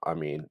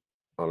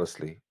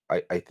 honestly,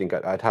 I think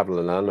I'd have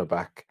Lallana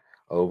back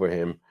over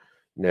him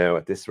now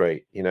at this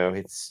rate.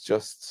 It's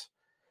just,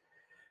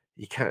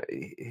 you can't.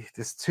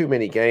 There's too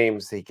many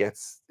games. He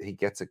gets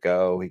a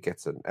go. He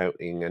gets an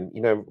outing, and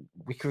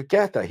we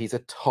forget that he's a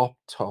top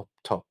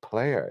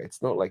player.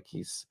 It's not like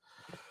he's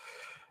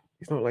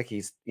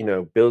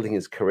building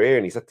his career,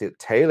 and he's at the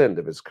tail end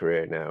of his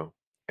career now.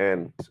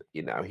 And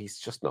he's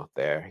just not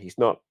there. He's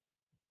not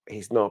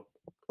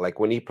like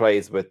when he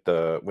plays with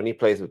when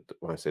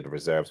I say the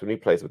reserves, when he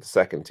plays with the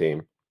second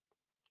team,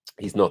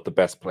 he's not the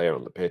best player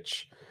on the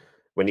pitch.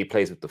 When he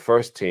plays with the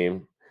first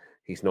team,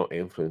 he's not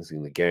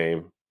influencing the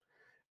game.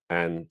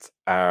 And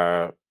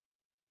our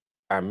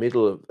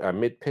middle of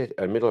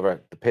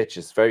the pitch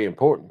is very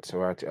important.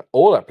 So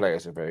all our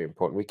players are very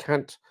important. We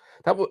can't.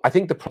 I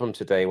think the problem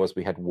today was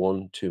we had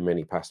one too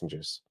many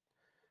passengers.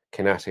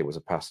 Konaté was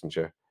a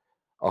passenger.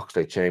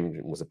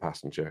 Oxlade-Chamberlain was a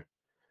passenger.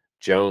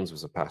 Jones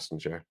was a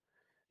passenger.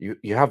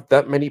 You have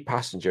that many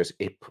passengers,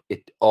 it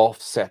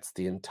offsets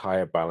the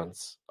entire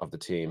balance of the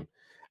team,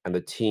 and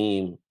the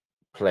team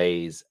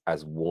plays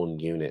as one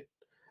unit.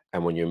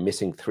 And when you're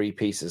missing three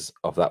pieces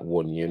of that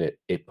one unit,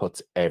 it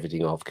puts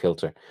everything off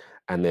kilter,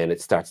 and then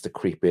it starts to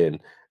creep in.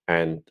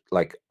 And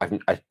like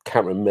I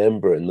can't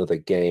remember another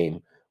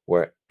game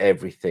where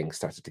everything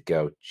started to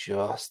go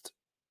just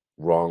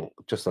wrong,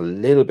 just a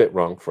little bit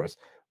wrong for us.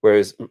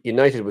 Whereas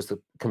United was the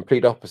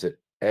complete opposite.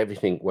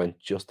 Everything went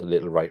just a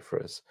little right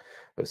for us.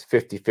 It was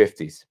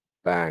 50-50s.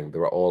 Bang. They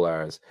were all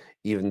ours.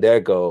 Even their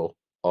goal,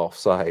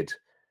 offside.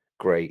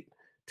 Great.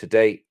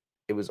 Today,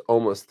 it was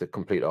almost the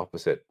complete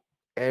opposite.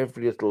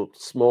 Every little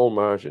small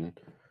margin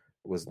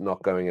was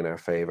not going in our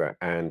favor.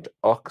 And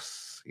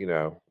Ox,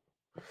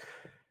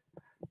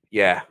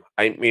 yeah.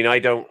 I mean, I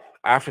don't...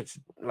 After,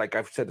 like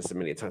I've said this a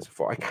million times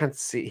before, I can't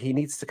see... He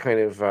needs to kind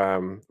of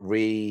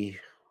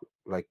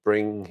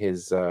bring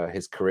his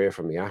career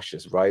from the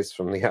ashes, rise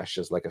from the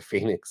ashes like a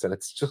phoenix, and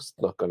it's just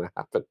not going to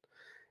happen.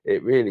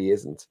 It really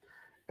isn't.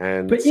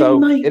 And but so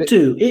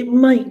it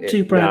might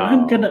do,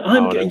 Brad.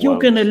 You're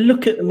gonna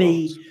look at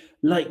me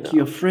like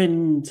your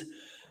friend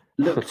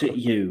looked at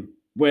you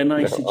when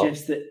I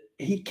suggest that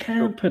he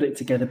can put it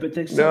together, but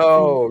there's something...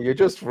 No, you're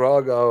just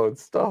wrong, Owen.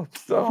 Stop.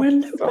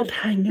 But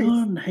hang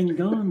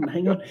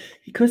on.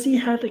 Because he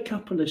had a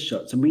couple of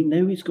shots, and we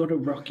know he's got a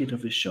rocket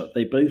of a shot.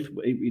 They both,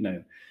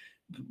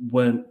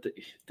 weren't.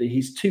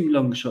 His two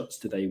long shots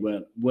today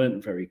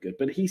weren't very good,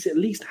 but he's at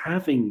least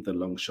having the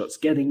long shots,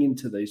 getting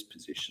into those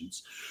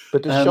positions.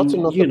 But the shots are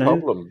not the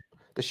problem.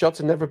 The shots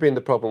have never been the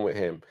problem with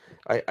him.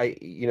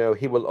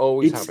 He will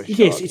always have a shot.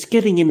 Yes, it's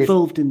getting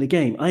involved in the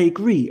game. I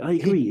agree.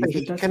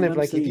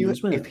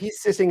 If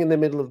he's sitting in the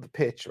middle of the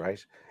pitch,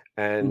 right,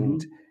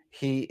 and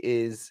he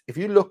is. If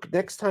you look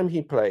next time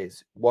he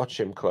plays, watch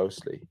him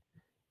closely.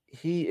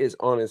 He is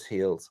on his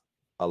heels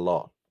a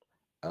lot,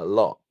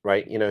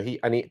 right?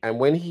 And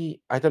when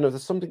I don't know.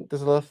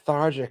 There's a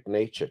lethargic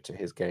nature to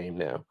his game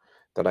now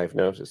that I've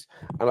noticed.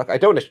 And like, I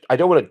don't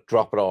want to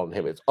drop it all on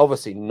him. It's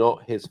obviously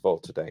not his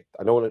fault today.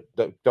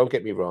 Don't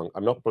get me wrong.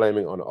 I'm not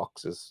blaming on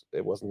Ox's.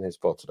 It wasn't his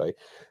fault today,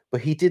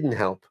 but he didn't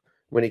help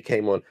when he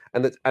came on.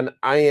 And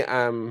I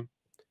am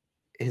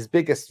his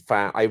biggest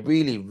fan. I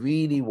really,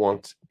 really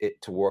want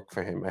it to work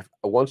for him.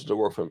 I wanted to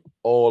work for him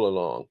all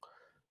along,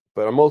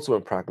 but I'm also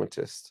a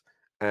pragmatist,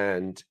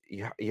 and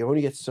you only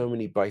get so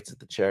many bites at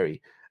the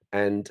cherry.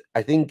 And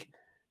I think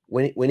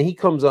when he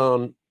comes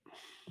on,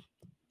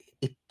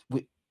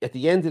 at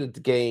the end of the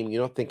game,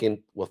 you're not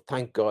thinking, well,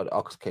 thank God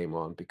Ox came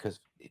on, because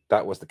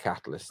that was the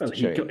catalyst. Well,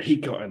 he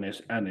got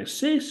an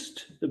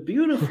assist, a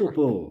beautiful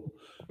ball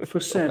for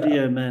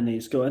Sadio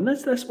Mane's goal, and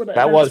that's what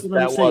that was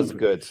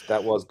good.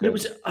 That was good. It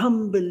was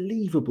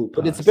unbelievable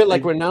pass. But it's a bit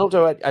like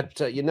Ronaldo at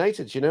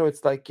United.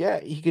 It's like, yeah,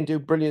 he can do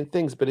brilliant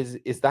things, but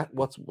is that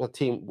what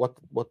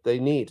they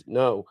need?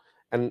 No,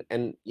 and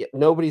yet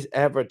nobody's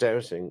ever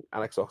doubting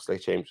Alex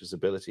Oxlade-Chamberlain's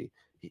ability.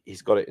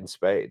 He's got it in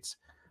spades.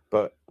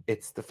 But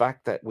it's the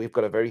fact that we've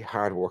got a very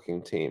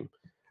hard-working team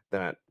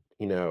that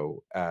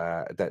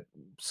that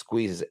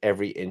squeezes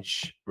every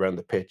inch around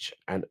the pitch.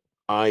 And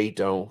I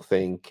don't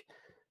think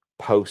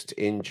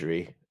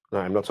post-injury, no,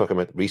 I'm not talking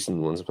about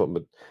recent ones, but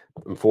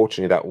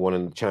unfortunately that one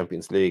in the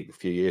Champions League a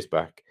few years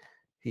back,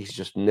 he's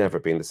just never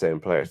been the same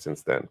player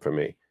since then for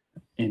me.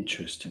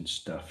 Interesting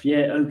stuff.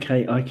 Yeah,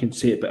 okay, I can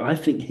see it, but I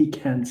think he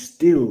can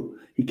still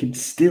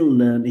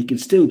learn. He can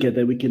still get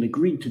there. We can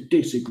agree to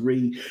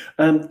disagree.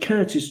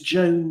 Curtis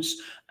Jones,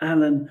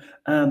 Alan,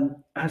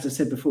 as I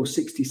said before,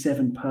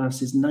 67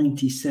 passes,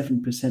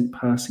 97%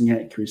 passing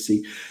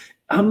accuracy.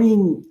 I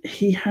mean,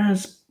 he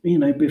has,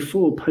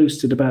 before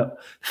posted about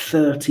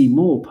 30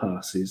 more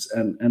passes,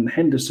 and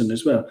Henderson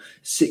as well,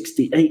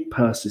 68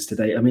 passes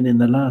today. I mean, in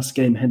the last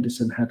game,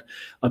 Henderson had,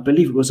 I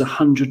believe it was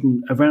around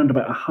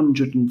about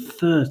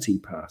 130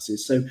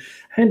 passes. So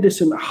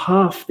Henderson,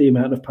 half the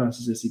amount of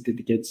passes as he did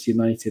against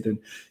United, and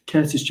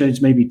Curtis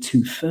Jones maybe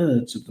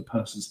 2/3 of the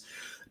passes.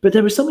 But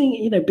there was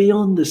something,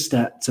 beyond the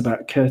stats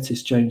about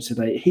Curtis Jones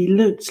today. He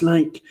looked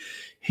like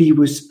he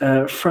was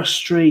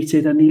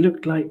frustrated, and he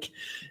looked like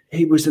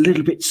he was a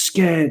little bit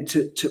scared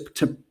to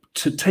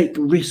take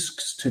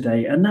risks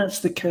today. And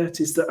that's the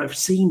Curtis that I've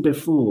seen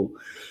before.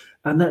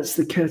 And that's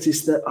the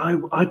Curtis that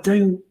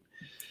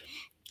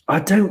I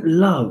don't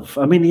love.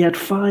 I mean, he had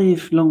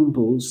 5 long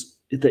balls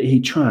that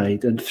he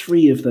tried, and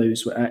 3 of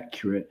those were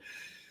accurate.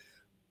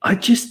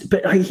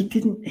 He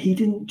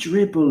didn't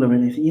dribble or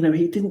anything. You know,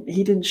 he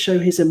didn't show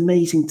his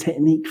amazing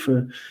technique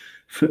for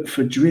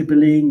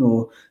dribbling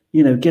or,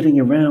 you know, getting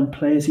around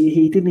players.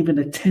 He didn't even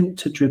attempt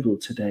to dribble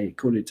today,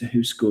 according to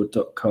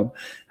WhoScored.com.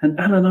 And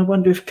Alan, I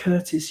wonder if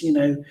Curtis, you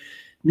know,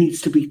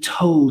 needs to be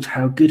told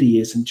how good he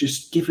is and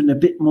just given a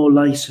bit more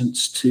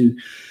license to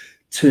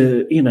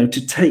you know,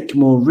 to take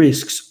more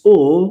risks,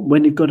 or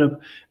when you've got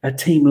a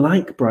team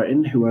like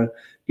Brighton who are,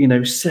 you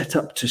know, set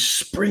up to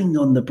spring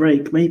on the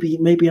break,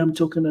 maybe I'm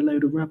talking a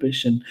load of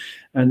rubbish, and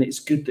it's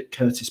good that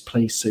Curtis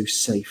plays so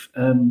safe.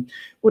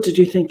 What did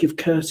you think of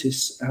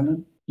Curtis,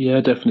 Alan?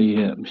 Yeah,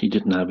 definitely. He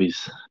didn't have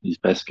his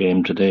best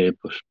game today,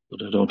 but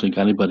I don't think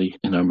anybody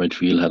in our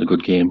midfield had a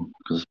good game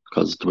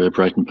because the way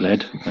Brighton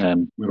played.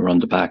 We were on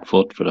the back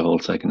foot for the whole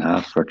second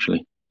half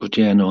virtually. But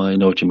yeah, no, I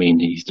know what you mean.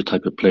 He's the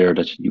type of player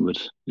that you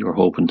were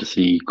hoping to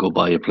see go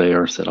by a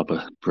player, set up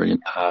a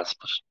brilliant pass.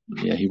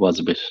 But yeah, he was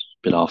a bit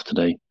off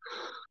today.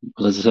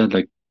 But as I said,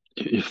 like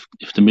if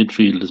the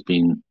midfield has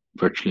been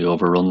virtually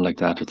overrun like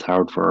that, it's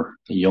hard for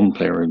a young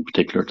player in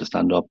particular to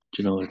stand up.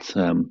 You know, it's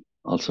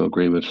also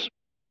agree with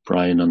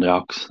Brian on the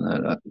Ox.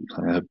 I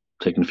have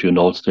taken a few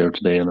notes there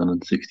today, and then in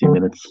 60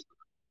 minutes,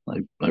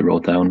 I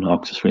wrote down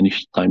Ox is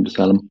finished. Time to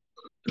sell him.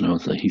 You know,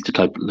 so he's the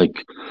type,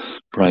 like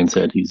Brian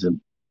said, he's at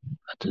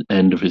the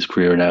end of his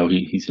career now.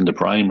 He's in the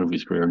prime of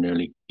his career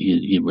nearly.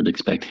 You would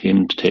expect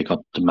him to take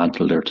up the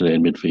mantle there today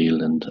in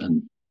midfield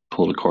and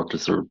pull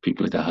Curtis or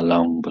people like that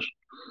along. But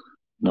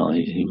no,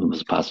 he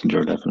was a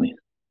passenger definitely.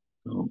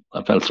 So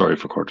I felt sorry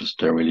for Curtis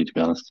there, really, to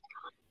be honest.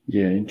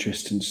 Yeah,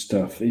 interesting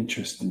stuff. I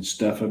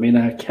mean,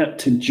 our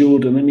captain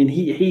Jordan. I mean,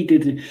 he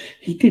did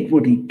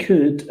what he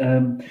could.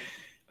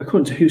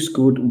 According to Who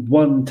Scored,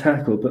 1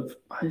 tackle,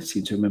 but I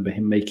seem to remember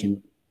him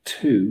making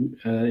 2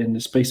 in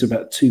the space of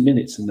about 2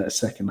 minutes in that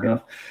second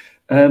half.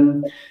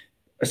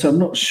 So I'm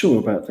not sure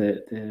about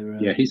their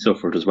yeah, he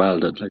suffered as well.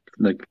 That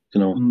like you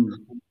know,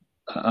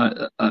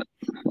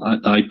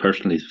 I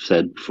personally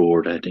said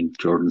before that I think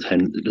Jordan's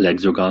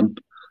legs are gone,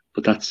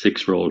 but that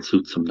 6 role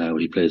suits him now.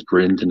 He plays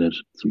brilliant in it,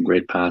 some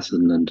great passes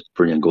and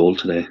brilliant goal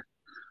today.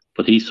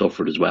 But he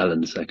suffered as well in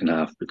the second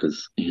half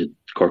because he had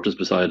Curtis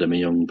beside him, a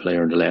young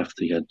player on the left.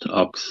 He had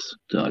Ox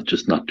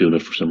just not doing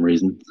it for some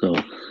reason. So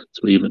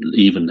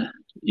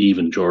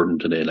even Jordan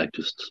today, like,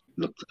 just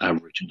looked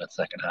average in that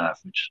second half,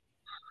 which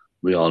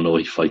we all know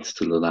he fights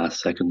till the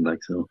last second.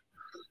 Like, so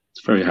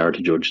it's very hard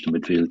to judge the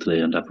midfield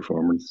today on that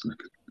performance. Like.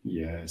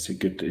 Yeah, it's a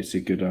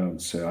good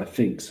answer. I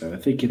think so. I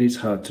think it is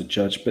hard to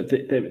judge, but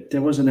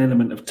there was an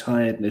element of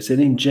tiredness,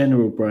 and in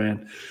general,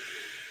 Brian,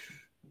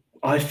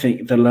 I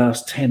think the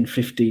last 10,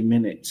 15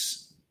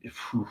 minutes,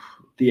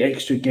 the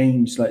extra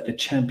games like the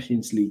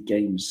Champions League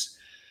games,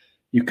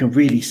 you can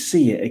really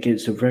see it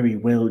against a very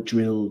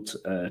well-drilled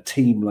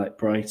team like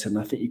Brighton.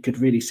 I think you could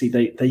really see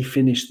they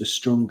finished the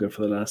stronger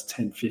for the last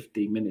 10,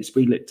 15 minutes.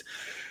 We looked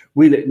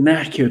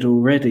knackered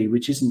already,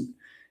 which isn't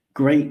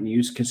great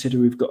news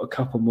considering we've got a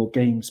couple more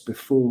games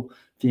before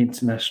the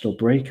international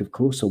break, of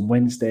course, on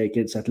Wednesday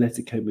against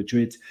Atletico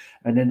Madrid,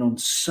 and then on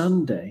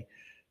Sunday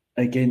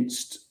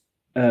against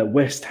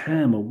West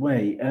Ham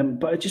away.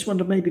 But I just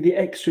wonder maybe the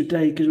extra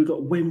day, because we've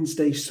got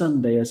Wednesday,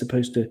 Sunday as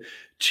opposed to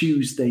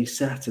Tuesday,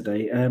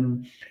 Saturday.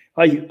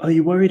 Are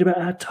you worried about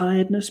our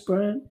tiredness,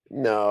 Brian?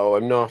 No,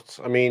 I'm not.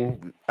 I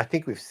mean, I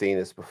think we've seen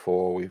this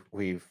before.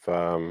 We've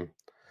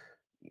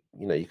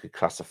you know, you could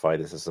classify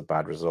this as a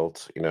bad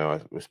result. You know,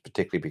 it was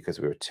particularly because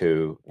we were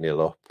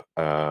 2-0 up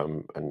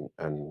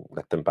and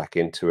let them back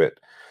into it.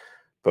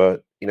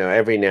 But, you know,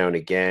 every now and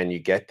again, you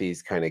get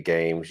these kind of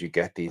games, you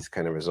get these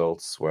kind of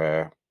results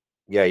where,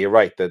 yeah, you're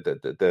right.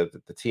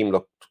 The team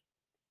looked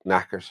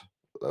knackered,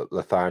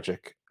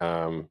 lethargic.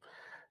 They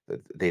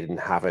didn't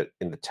have it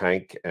in the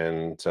tank.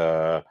 And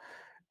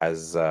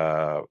as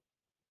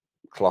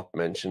Klopp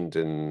mentioned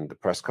in the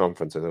press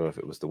conference, I don't know if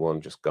it was the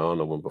one just gone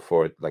or one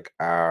before, like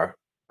our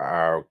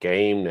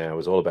game now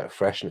is all about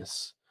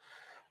freshness.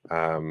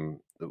 We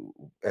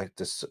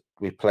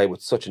play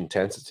with such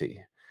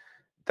intensity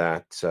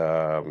that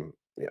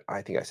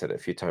I think I said it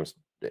a few times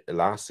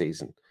last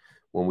season.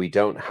 When we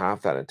don't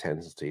have that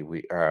intensity,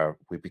 we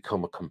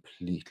become a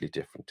completely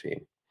different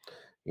team.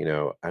 You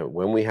know, and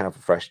when we have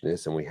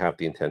freshness and we have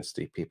the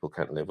intensity, people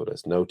can't live with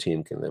us. No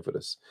team can live with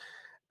us,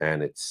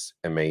 and it's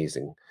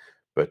amazing.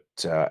 But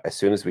as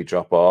soon as we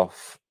drop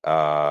off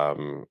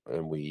and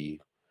we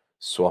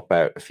swap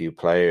out a few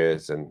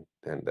players and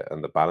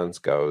the balance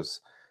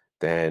goes,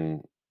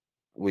 then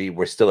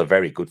we're still a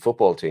very good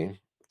football team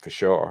for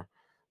sure,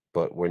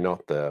 but we're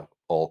not the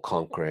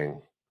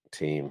all-conquering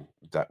team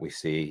that we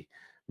see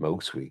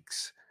most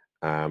weeks.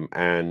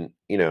 And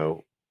you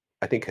know,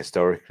 I think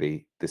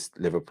historically this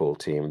Liverpool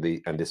team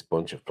and this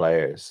bunch of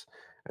players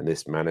and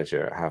this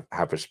manager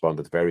have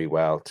responded very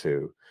well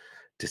to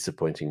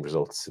disappointing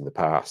results in the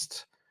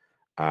past.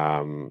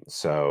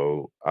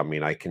 So I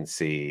mean, I can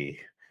see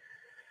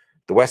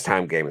the West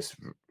Ham game is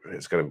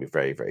it's going to be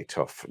very, very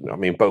tough. I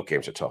mean, both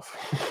games are tough.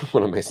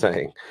 What am I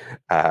saying?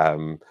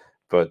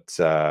 But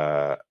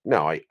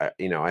no, I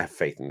have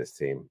faith in this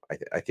team.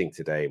 I think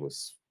today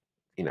was,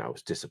 it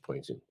was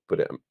disappointing.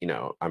 But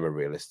I'm a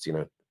realist.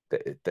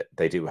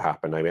 They do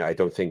happen. I mean, I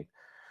don't think,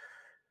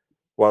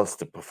 whilst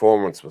the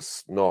performance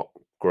was not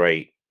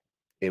great,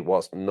 it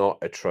was not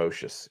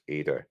atrocious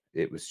either.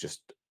 It was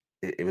just,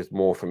 it was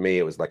more for me.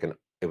 It was like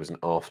it was an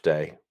off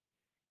day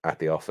at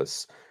the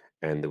office,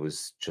 and there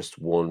was just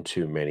one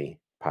too many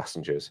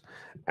passengers,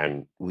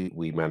 and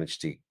we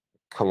managed to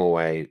come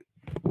away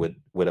with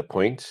a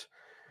point.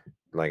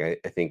 Like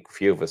I think a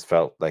few of us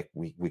felt like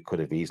we could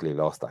have easily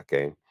lost that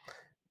game.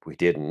 We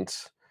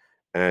didn't,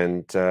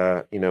 and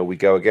we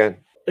go again.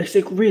 It's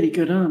a really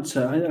good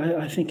answer.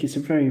 I think it's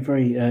a very,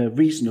 very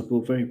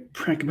reasonable, very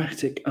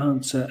pragmatic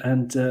answer,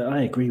 and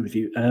I agree with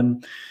you.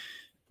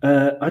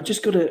 I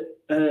just got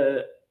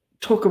to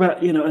talk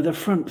about the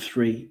front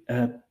three.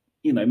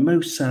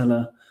 Mo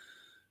Salah,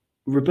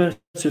 Roberto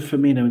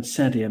Firmino, and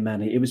Sadio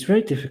Mane. It was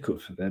very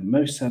difficult for them.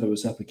 Mo Salah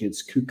was up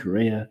against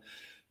Cucurella.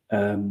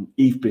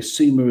 Yves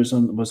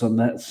Bissouma was on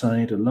that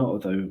side a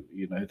lot, although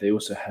they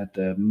also had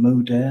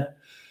Moder,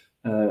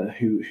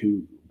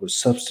 who was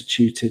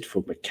substituted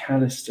for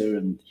McAllister,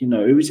 and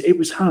it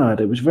was hard.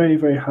 It was very,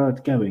 very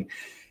hard going.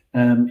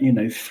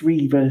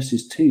 3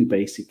 versus 2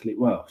 basically.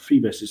 Well, 3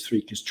 versus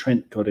 3 because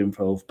Trent got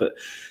involved, but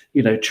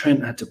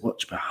Trent had to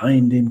watch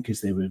behind him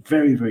because they were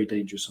very, very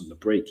dangerous on the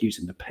break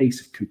using the pace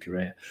of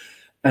Cucurella.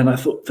 And I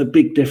thought the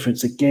big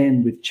difference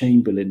again with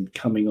Chamberlain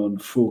coming on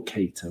for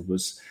Keita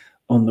was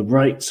on the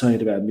right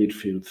side of our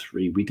midfield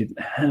 3. We didn't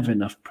have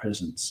enough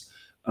presence,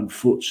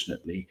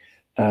 unfortunately,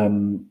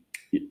 and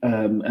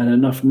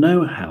enough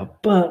know-how.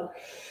 But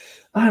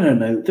I don't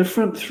know. The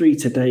front 3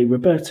 today,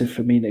 Roberto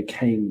Firmino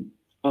came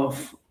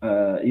off.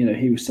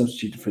 He was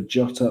substituted for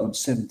Jota on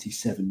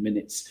 77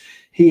 minutes.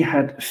 He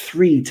had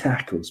 3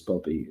 tackles,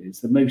 Bobby.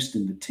 It's the most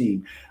in the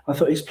team. I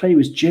thought his play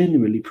was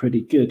generally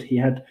pretty good. He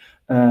had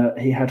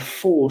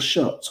 4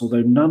 shots,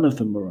 although none of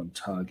them were on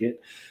target.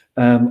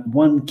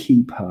 1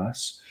 key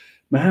pass.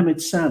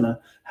 Mohamed Salah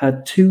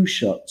had 2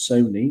 shots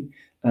only,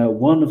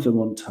 1 of them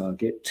on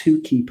target, 2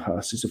 key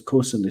passes, of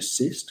course, an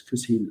assist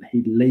because he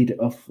laid it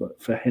off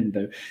for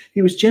Hendo.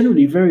 He was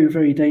generally very,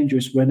 very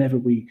dangerous whenever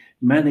we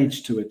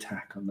managed to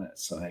attack on that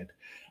side.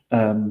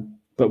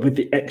 But with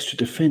the extra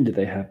defender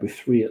they had with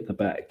 3 at the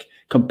back,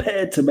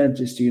 compared to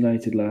Manchester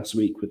United last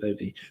week with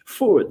only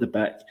 4 at the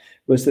back,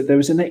 was that there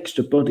was an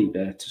extra body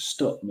there to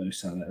stop Mo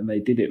Salah, and they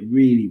did it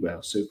really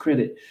well. So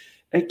credit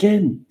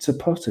again to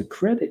Potter,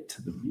 credit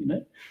to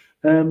them,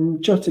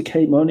 Jota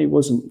came on. He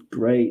wasn't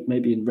great.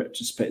 Maybe in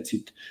retrospect,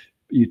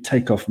 you'd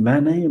take off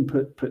Mane and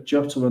put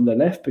Jota on the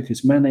left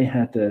because Mane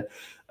had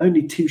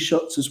only 2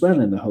 shots as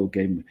well in the whole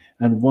game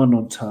and 1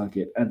 on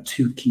target and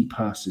 2 key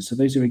passes. So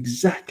those are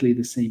exactly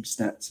the same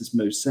stats as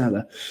Mo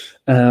Salah.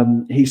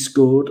 He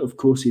scored, of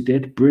course he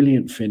did.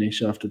 Brilliant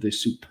finish after the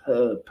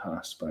superb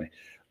pass by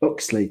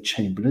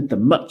Oxlade-Chamberlain, the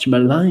much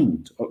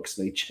maligned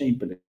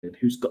Oxlade-Chamberlain,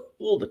 who's got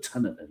all the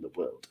talent in the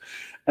world.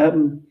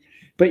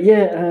 But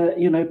yeah,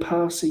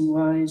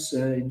 passing-wise,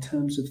 in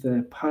terms of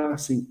their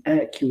passing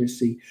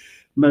accuracy,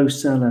 Mo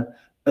Salah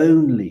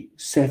only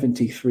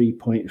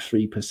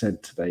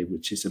 73.3% today,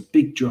 which is a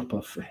big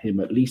drop-off for him,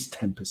 at least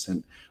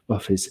 10%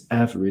 off his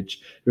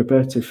average.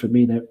 Roberto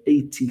Firmino,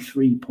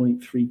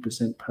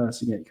 83.3%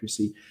 passing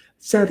accuracy.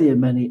 Sadio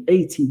Mane,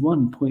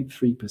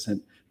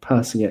 81.3%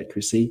 passing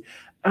accuracy.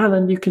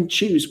 Alan, you can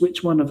choose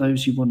which one of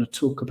those you want to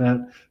talk about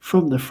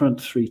from the front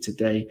 3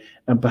 today,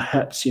 and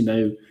perhaps,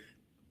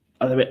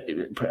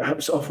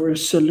 perhaps offer a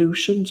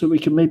solution so we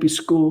can maybe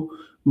score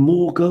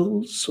more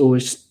goals, or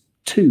is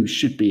 2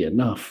 should be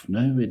enough,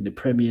 in the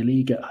Premier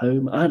League at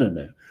home? I don't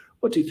know.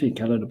 What do you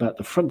think, Alan, about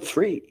the front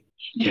 3?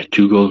 Yeah,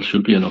 2 goals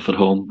should be enough at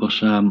home, but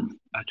I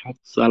thought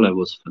Salah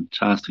was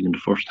fantastic in the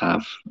first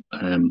half.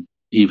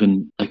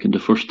 Even like in the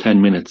first 10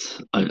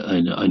 minutes,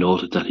 I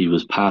noted that he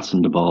was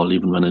passing the ball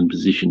even when in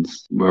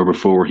positions where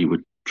before he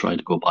would try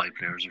to go by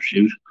players or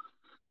shoot.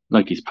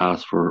 Like his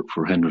pass for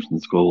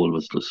Henderson's goal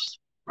was just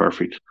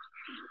perfect.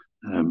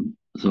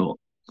 So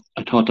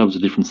I thought that was a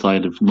different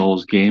side of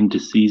Mo's game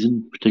this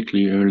season,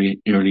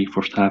 particularly early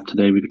first half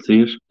today. We could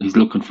see it. He's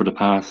looking for the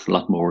pass a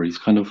lot more. He's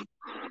kind of,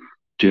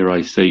 dare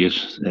I say it,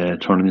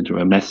 turning into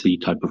a Messi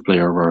type of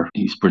player where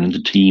he's bringing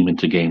the team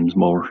into games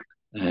more.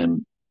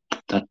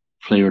 That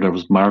player that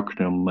was marked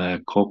him,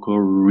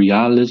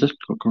 Cucurella, is it?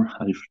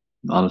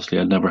 Honestly,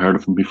 I'd never heard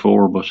of him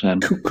before, but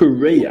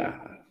Cucurella.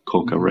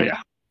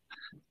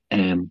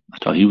 I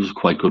thought he was a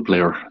quite good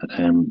player.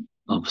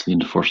 Obviously, in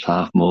the first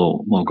half,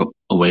 Mo got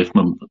away from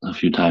him a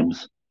few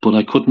times. But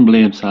I couldn't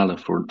blame Salah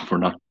for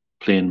not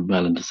playing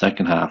well in the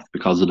second half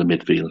because of the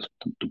midfield.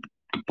 The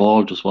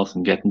ball just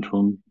wasn't getting to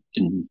him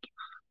in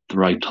the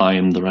right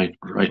time, the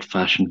right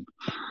fashion.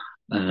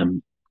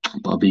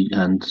 Bobby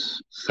and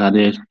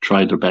Sadio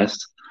tried their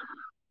best.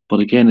 But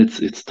again,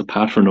 it's the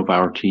pattern of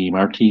our team.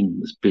 Our team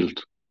is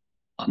built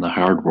on a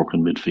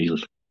hard-working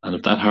midfield. And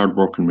if that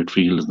hard-working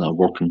midfield is not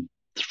working,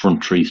 the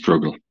front 3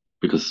 struggle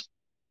because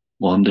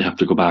one, they have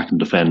to go back and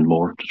defend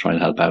more to try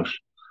and help out.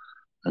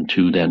 And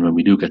two, then when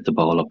we do get the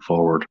ball up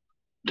forward,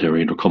 they're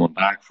either coming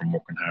back from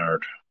working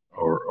hard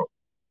or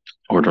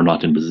they're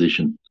not in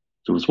position.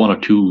 There was one or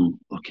two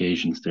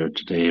occasions there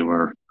today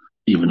where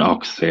even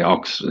Ox,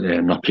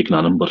 I'm not picking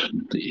on him, but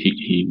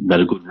he made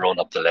a good run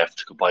up the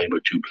left, combined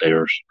with two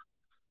players,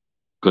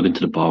 got into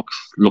the box,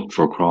 looked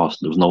for a cross,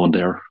 there was no one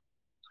there.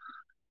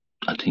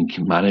 I think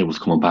Mane was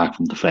coming back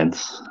from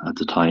defence at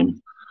the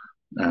time,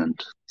 and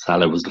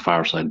Salah was the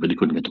far side, but he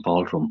couldn't get the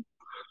ball from him.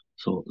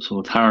 So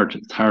it's hard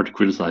to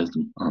criticise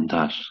them on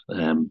that.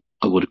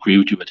 I would agree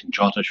with you. I think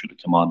Jota should have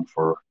come on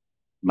for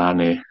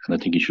Mane, and I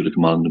think he should have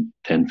come on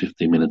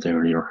 10-15 minutes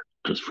earlier,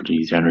 just for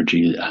his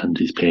energy and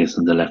his pace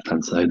on the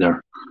left-hand side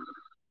there.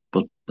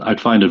 But I'd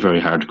find it very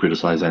hard to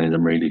criticise any of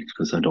them, really,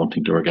 because I don't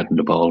think they were getting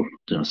the ball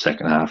in the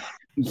second half.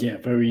 Yeah,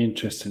 very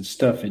interesting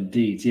stuff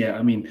indeed. Yeah,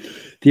 I mean,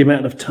 the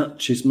amount of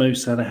touches Mo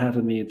Salah had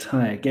in the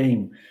entire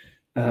game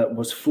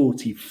was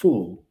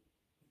 44.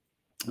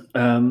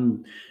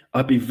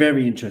 I'd be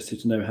very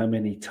interested to know how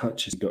many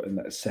touches he got in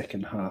that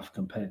second half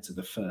compared to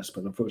the first,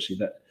 but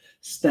unfortunately that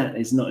stat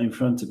is not in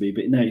front of me.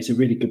 But no, it's a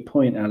really good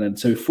point, Alan.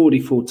 So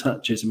 44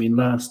 touches. I mean,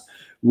 last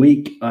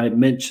week I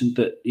mentioned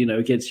that,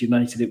 against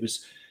United, it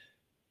was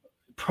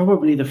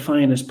probably the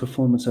finest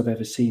performance I've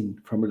ever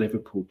seen from a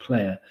Liverpool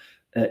player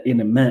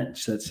in a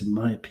match. That's in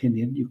my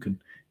opinion. You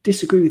can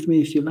disagree with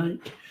me if you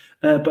like.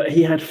 But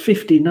he had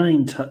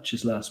 59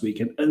 touches last week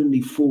and only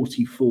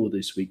 44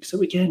 this week.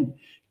 So again,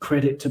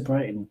 credit to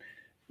Brighton.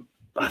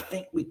 I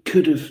think we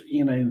could have,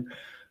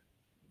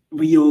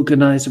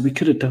 reorganised and we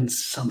could have done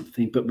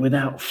something, but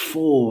without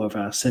four of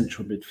our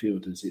central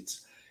midfielders,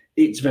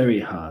 it's very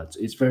hard.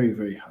 It's very,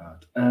 very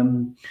hard.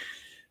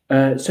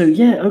 So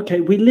yeah, okay,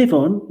 we live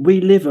on,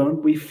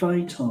 we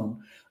fight on.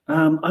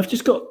 I've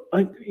just got,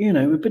 a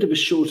bit of a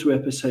shorter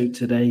episode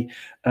today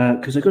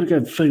because I've got to go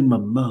and phone my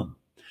mum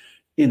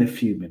in a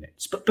few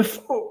minutes. But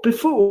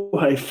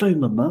before I phone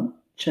my mum,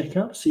 check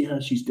up, see how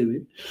she's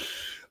doing,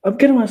 I'm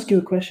going to ask you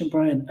a question,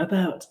 Brian,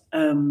 about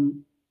the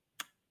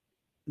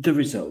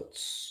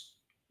results.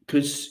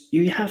 Because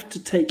you have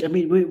to take,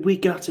 we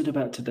gutted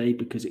about today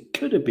because it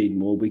could have been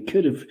more. We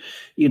could have,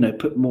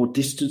 put more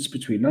distance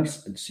between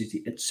us and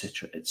City,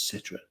 etc.,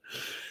 etc.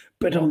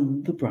 But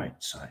on the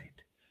bright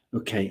side,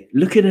 okay,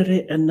 looking at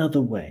it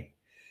another way,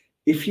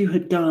 if you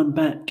had gone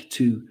back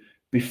to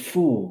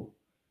before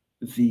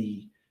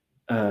the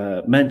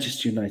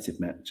Manchester United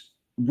match,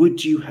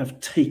 would you have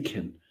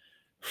taken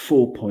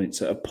 4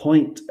 points, at a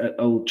point at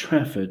Old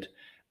Trafford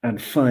and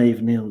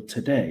 5-0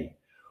 today?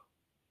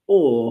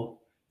 Or,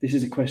 this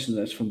is a question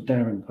that's from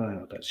Darren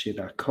Wild, actually, in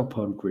our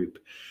Cop-On group.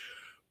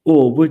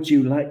 Or would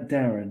you, like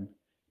Darren,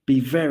 be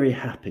very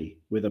happy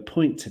with a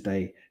point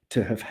today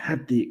to have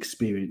had the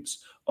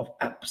experience of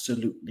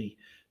absolutely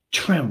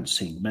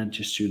trouncing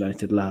Manchester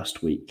United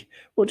last week?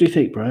 What do you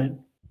think,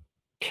 Brian?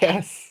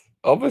 Yes,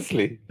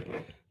 obviously.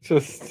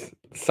 Just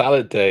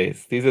salad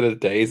days. These are the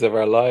days of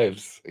our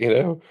lives,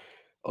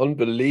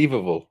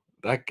 Unbelievable.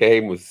 That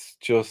game was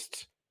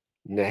just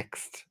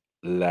next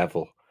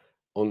level.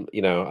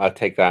 I'll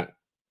take that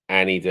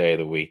any day of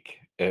the week.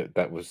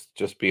 That was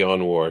just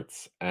beyond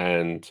words.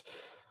 And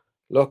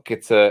look,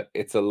 it's a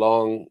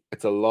long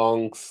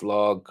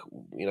slog.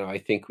 I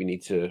think we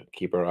need to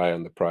keep our eye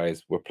on the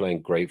prize. We're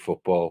playing great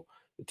football.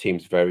 The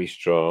team's very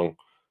strong.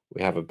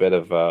 We have a bit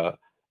of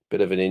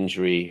an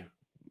injury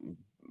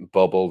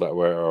bubble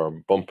or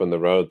bump in the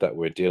road that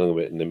we're dealing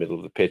with in the middle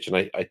of the pitch, and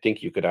I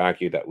think you could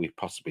argue that we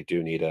possibly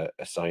do need a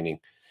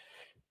signing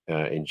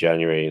in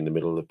January in the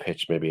middle of the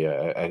pitch, maybe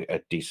a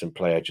decent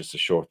player just to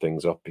shore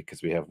things up,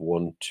 because we have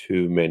one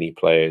too many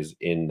players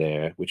in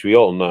there, which we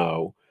all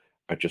know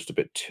are just a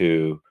bit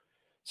too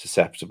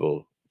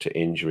susceptible to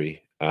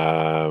injury.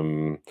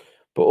 But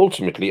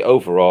ultimately,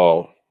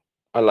 overall,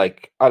 I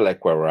like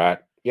where we're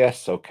at.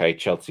 Yes, okay,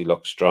 Chelsea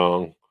looks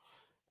strong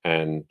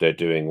and they're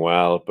doing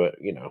well, but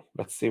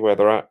let's see where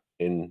they're at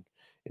in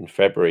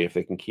February. If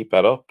they can keep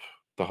that up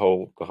the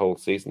whole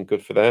season,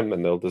 good for them,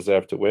 and they'll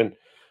deserve to win.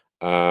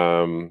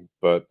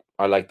 But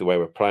I like the way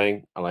we're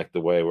playing. I like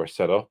the way we're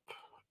set up.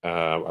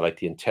 I like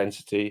the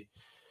intensity.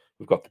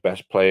 We've got the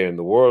best player in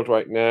the world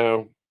right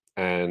now,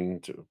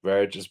 and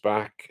Verge is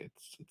back.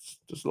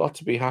 There's a lot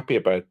to be happy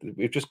about.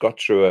 We've just got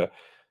through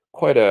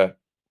quite a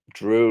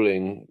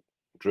grueling.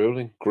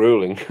 It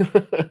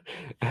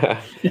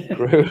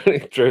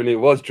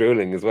was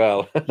drooling as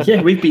well.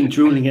 Yeah, we've been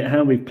drooling at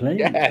how we've played.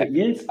 Yeah.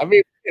 Yes.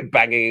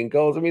 Banging in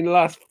goals. The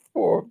last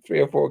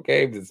 3 or 4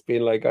 games, it's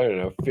been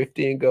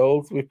 15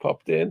 goals we've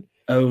popped in.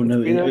 Oh,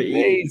 no.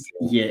 Amazing.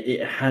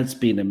 It has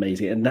been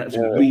amazing. And that's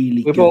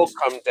really we've good. all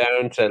come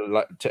down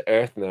to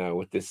earth now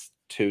with this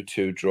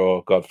 2-2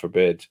 draw, God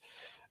forbid,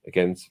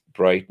 against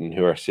Brighton,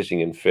 who are sitting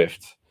in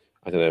 5th.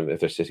 I don't know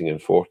if they're sitting in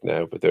 4th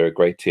now, but they're a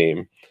great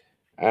team.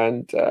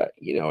 And,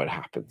 it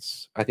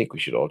happens. I think we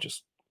should all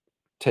just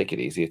take it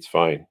easy. It's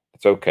fine.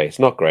 It's okay. It's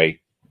not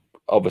great.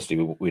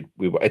 Obviously,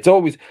 it's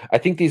always, I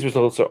think these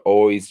results are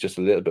always just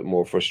a little bit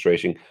more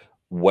frustrating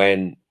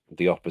when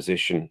the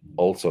opposition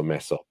also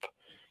mess up.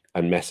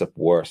 and mess up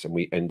worse.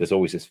 And there's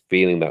always this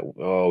feeling that,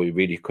 oh, we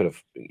really could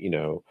have,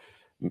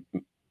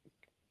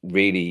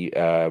 really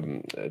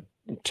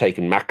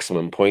taken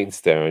maximum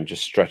points there and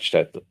just stretched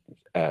out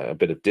a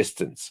bit of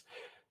distance.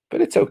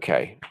 But it's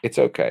okay. It's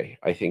okay,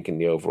 I think, in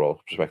the overall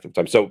perspective of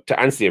time. So to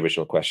answer the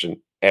original question,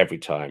 every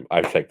time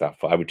I would take that.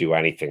 I would do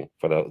anything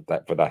for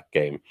that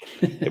game.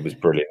 It was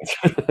brilliant.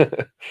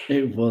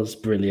 It was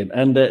brilliant.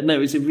 And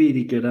no, it's a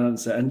really good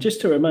answer. And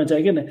just to remind you,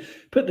 I'm going to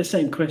put the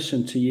same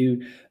question to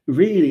you,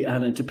 really,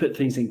 Alan, to put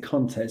things in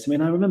context. I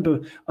mean, I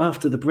remember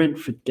after the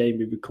Brentford game,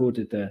 we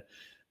recorded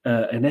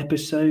an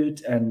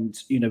episode, and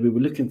we were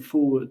looking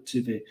forward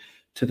to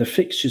the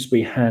fixtures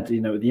we had,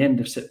 at the end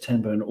of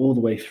September and all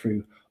the way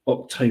through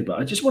October.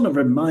 I just want to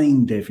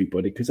remind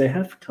everybody, because they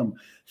have come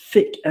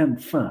thick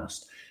and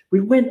fast. We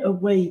went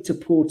away to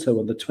Porto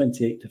on the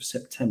 28th of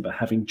September,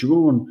 having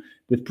drawn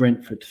with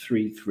Brentford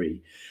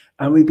 3-3,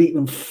 and we beat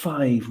them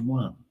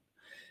 5-1.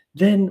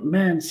 Then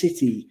Man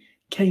City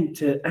came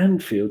to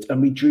Anfield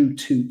and we drew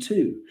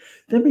 2-2.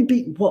 Then we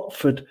beat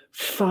Watford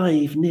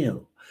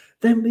 5-0.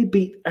 Then we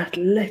beat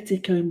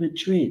Atletico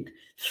Madrid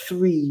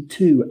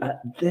 3-2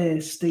 at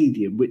their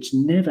stadium, which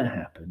never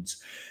happens.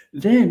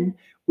 Then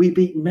we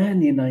beat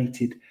Man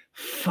United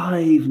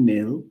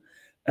 5-0.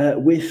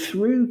 We're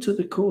through to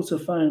the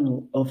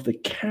quarterfinal of the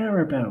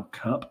Carabao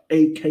Cup,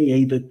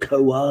 aka the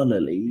Koala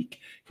League,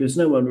 because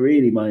no one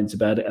really minds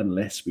about it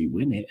unless we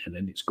win it, and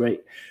then it's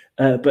great.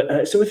 So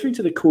we're through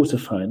to the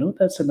quarterfinal.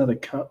 That's another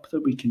cup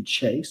that we can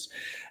chase.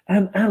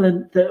 And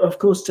Alan, of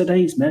course,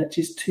 today's match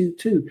is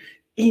 2-2.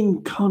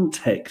 In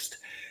context,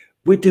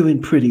 we're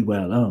doing pretty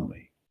well, aren't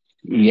we?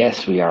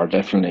 Yes, we are,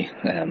 definitely.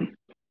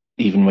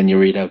 Even when you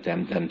read out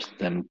them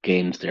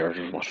games there,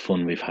 what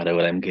fun we've had out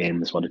of them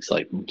games, what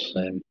excitement.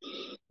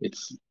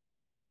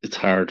 It's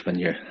hard when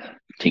you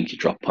think you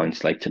drop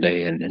points like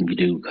today, and you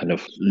do kind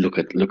of look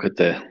at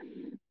the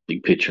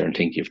big picture and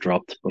think you've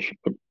dropped, but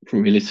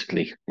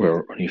realistically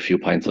we're only a few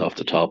points off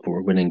the top.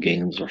 We're winning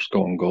games, we're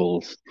scoring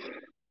goals.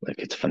 Like,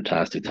 it's a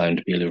fantastic time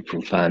to be a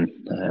Liverpool fan,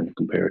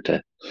 compared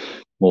to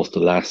most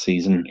of last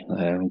season.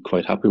 I'm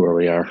quite happy where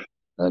we are.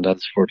 And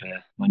that's for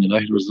the Man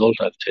United result.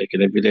 I'd take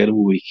it every day of the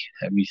week,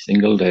 every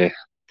single day.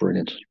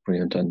 Brilliant.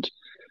 And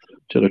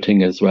the other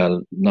thing as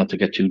well, not to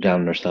get too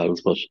down on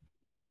ourselves, but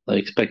I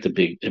expect a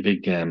big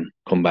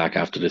comeback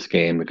after this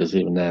game, because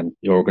even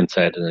Jurgen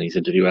said in his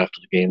interview after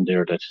the game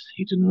there that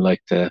he didn't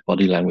like the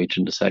body language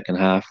in the second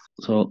half.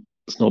 So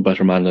there's no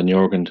better man than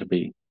Jurgen to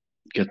be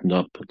getting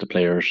up with the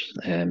players.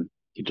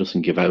 He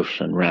doesn't give out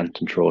and rant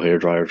and throw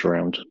hairdryers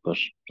around, but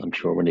I'm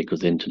sure when he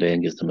goes in today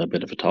and gives them a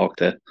bit of a talk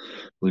there,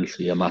 we'll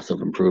see a massive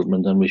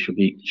improvement, and we should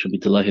be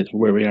delighted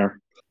where we are.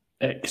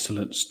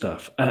 Excellent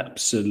stuff.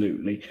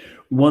 Absolutely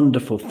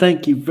wonderful.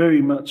 Thank you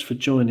very much for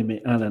joining me,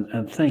 Alan,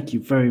 and thank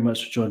you very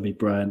much for joining me,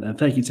 Brian, and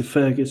thank you to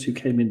Fergus, who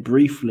came in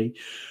briefly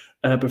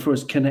before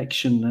his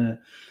connection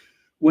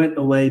went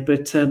away.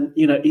 But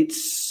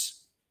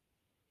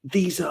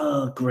these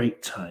are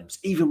great times.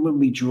 Even when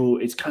we draw,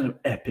 it's kind of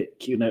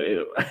epic.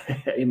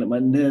 My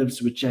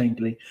nerves were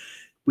jangling.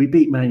 We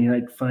beat Man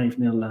United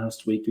 5-0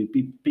 last week.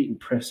 We've beaten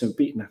Preston,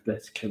 beaten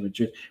Atletico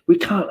Madrid. We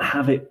can't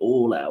have it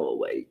all our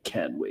way,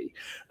 can we?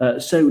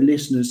 So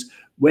listeners,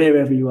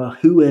 wherever you are,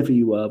 whoever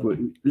you are,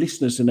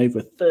 listeners in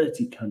over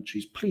 30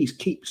 countries, please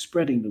keep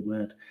spreading the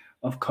word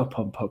of Cop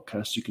On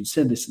Podcast. You can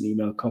send us an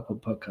email,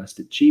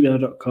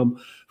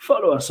 coponpodcast@gmail.com.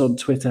 Follow us on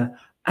Twitter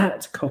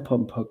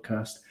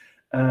 @CopOnPodcast.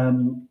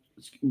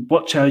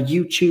 Watch our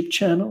YouTube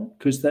channel,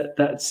 because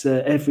that's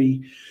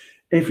every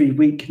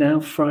week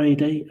now,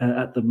 Friday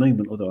at the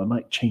moment, although I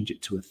might change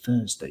it to a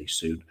Thursday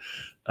soon.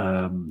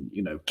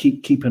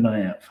 Keep an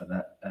eye out for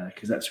that,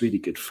 because that's really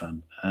good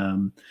fun.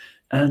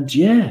 And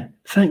yeah,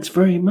 thanks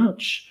very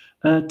much.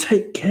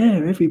 Take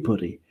care,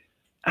 everybody.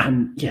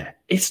 And yeah,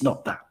 it's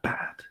not that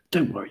bad.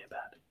 Don't worry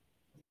about it.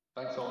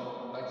 Thanks all.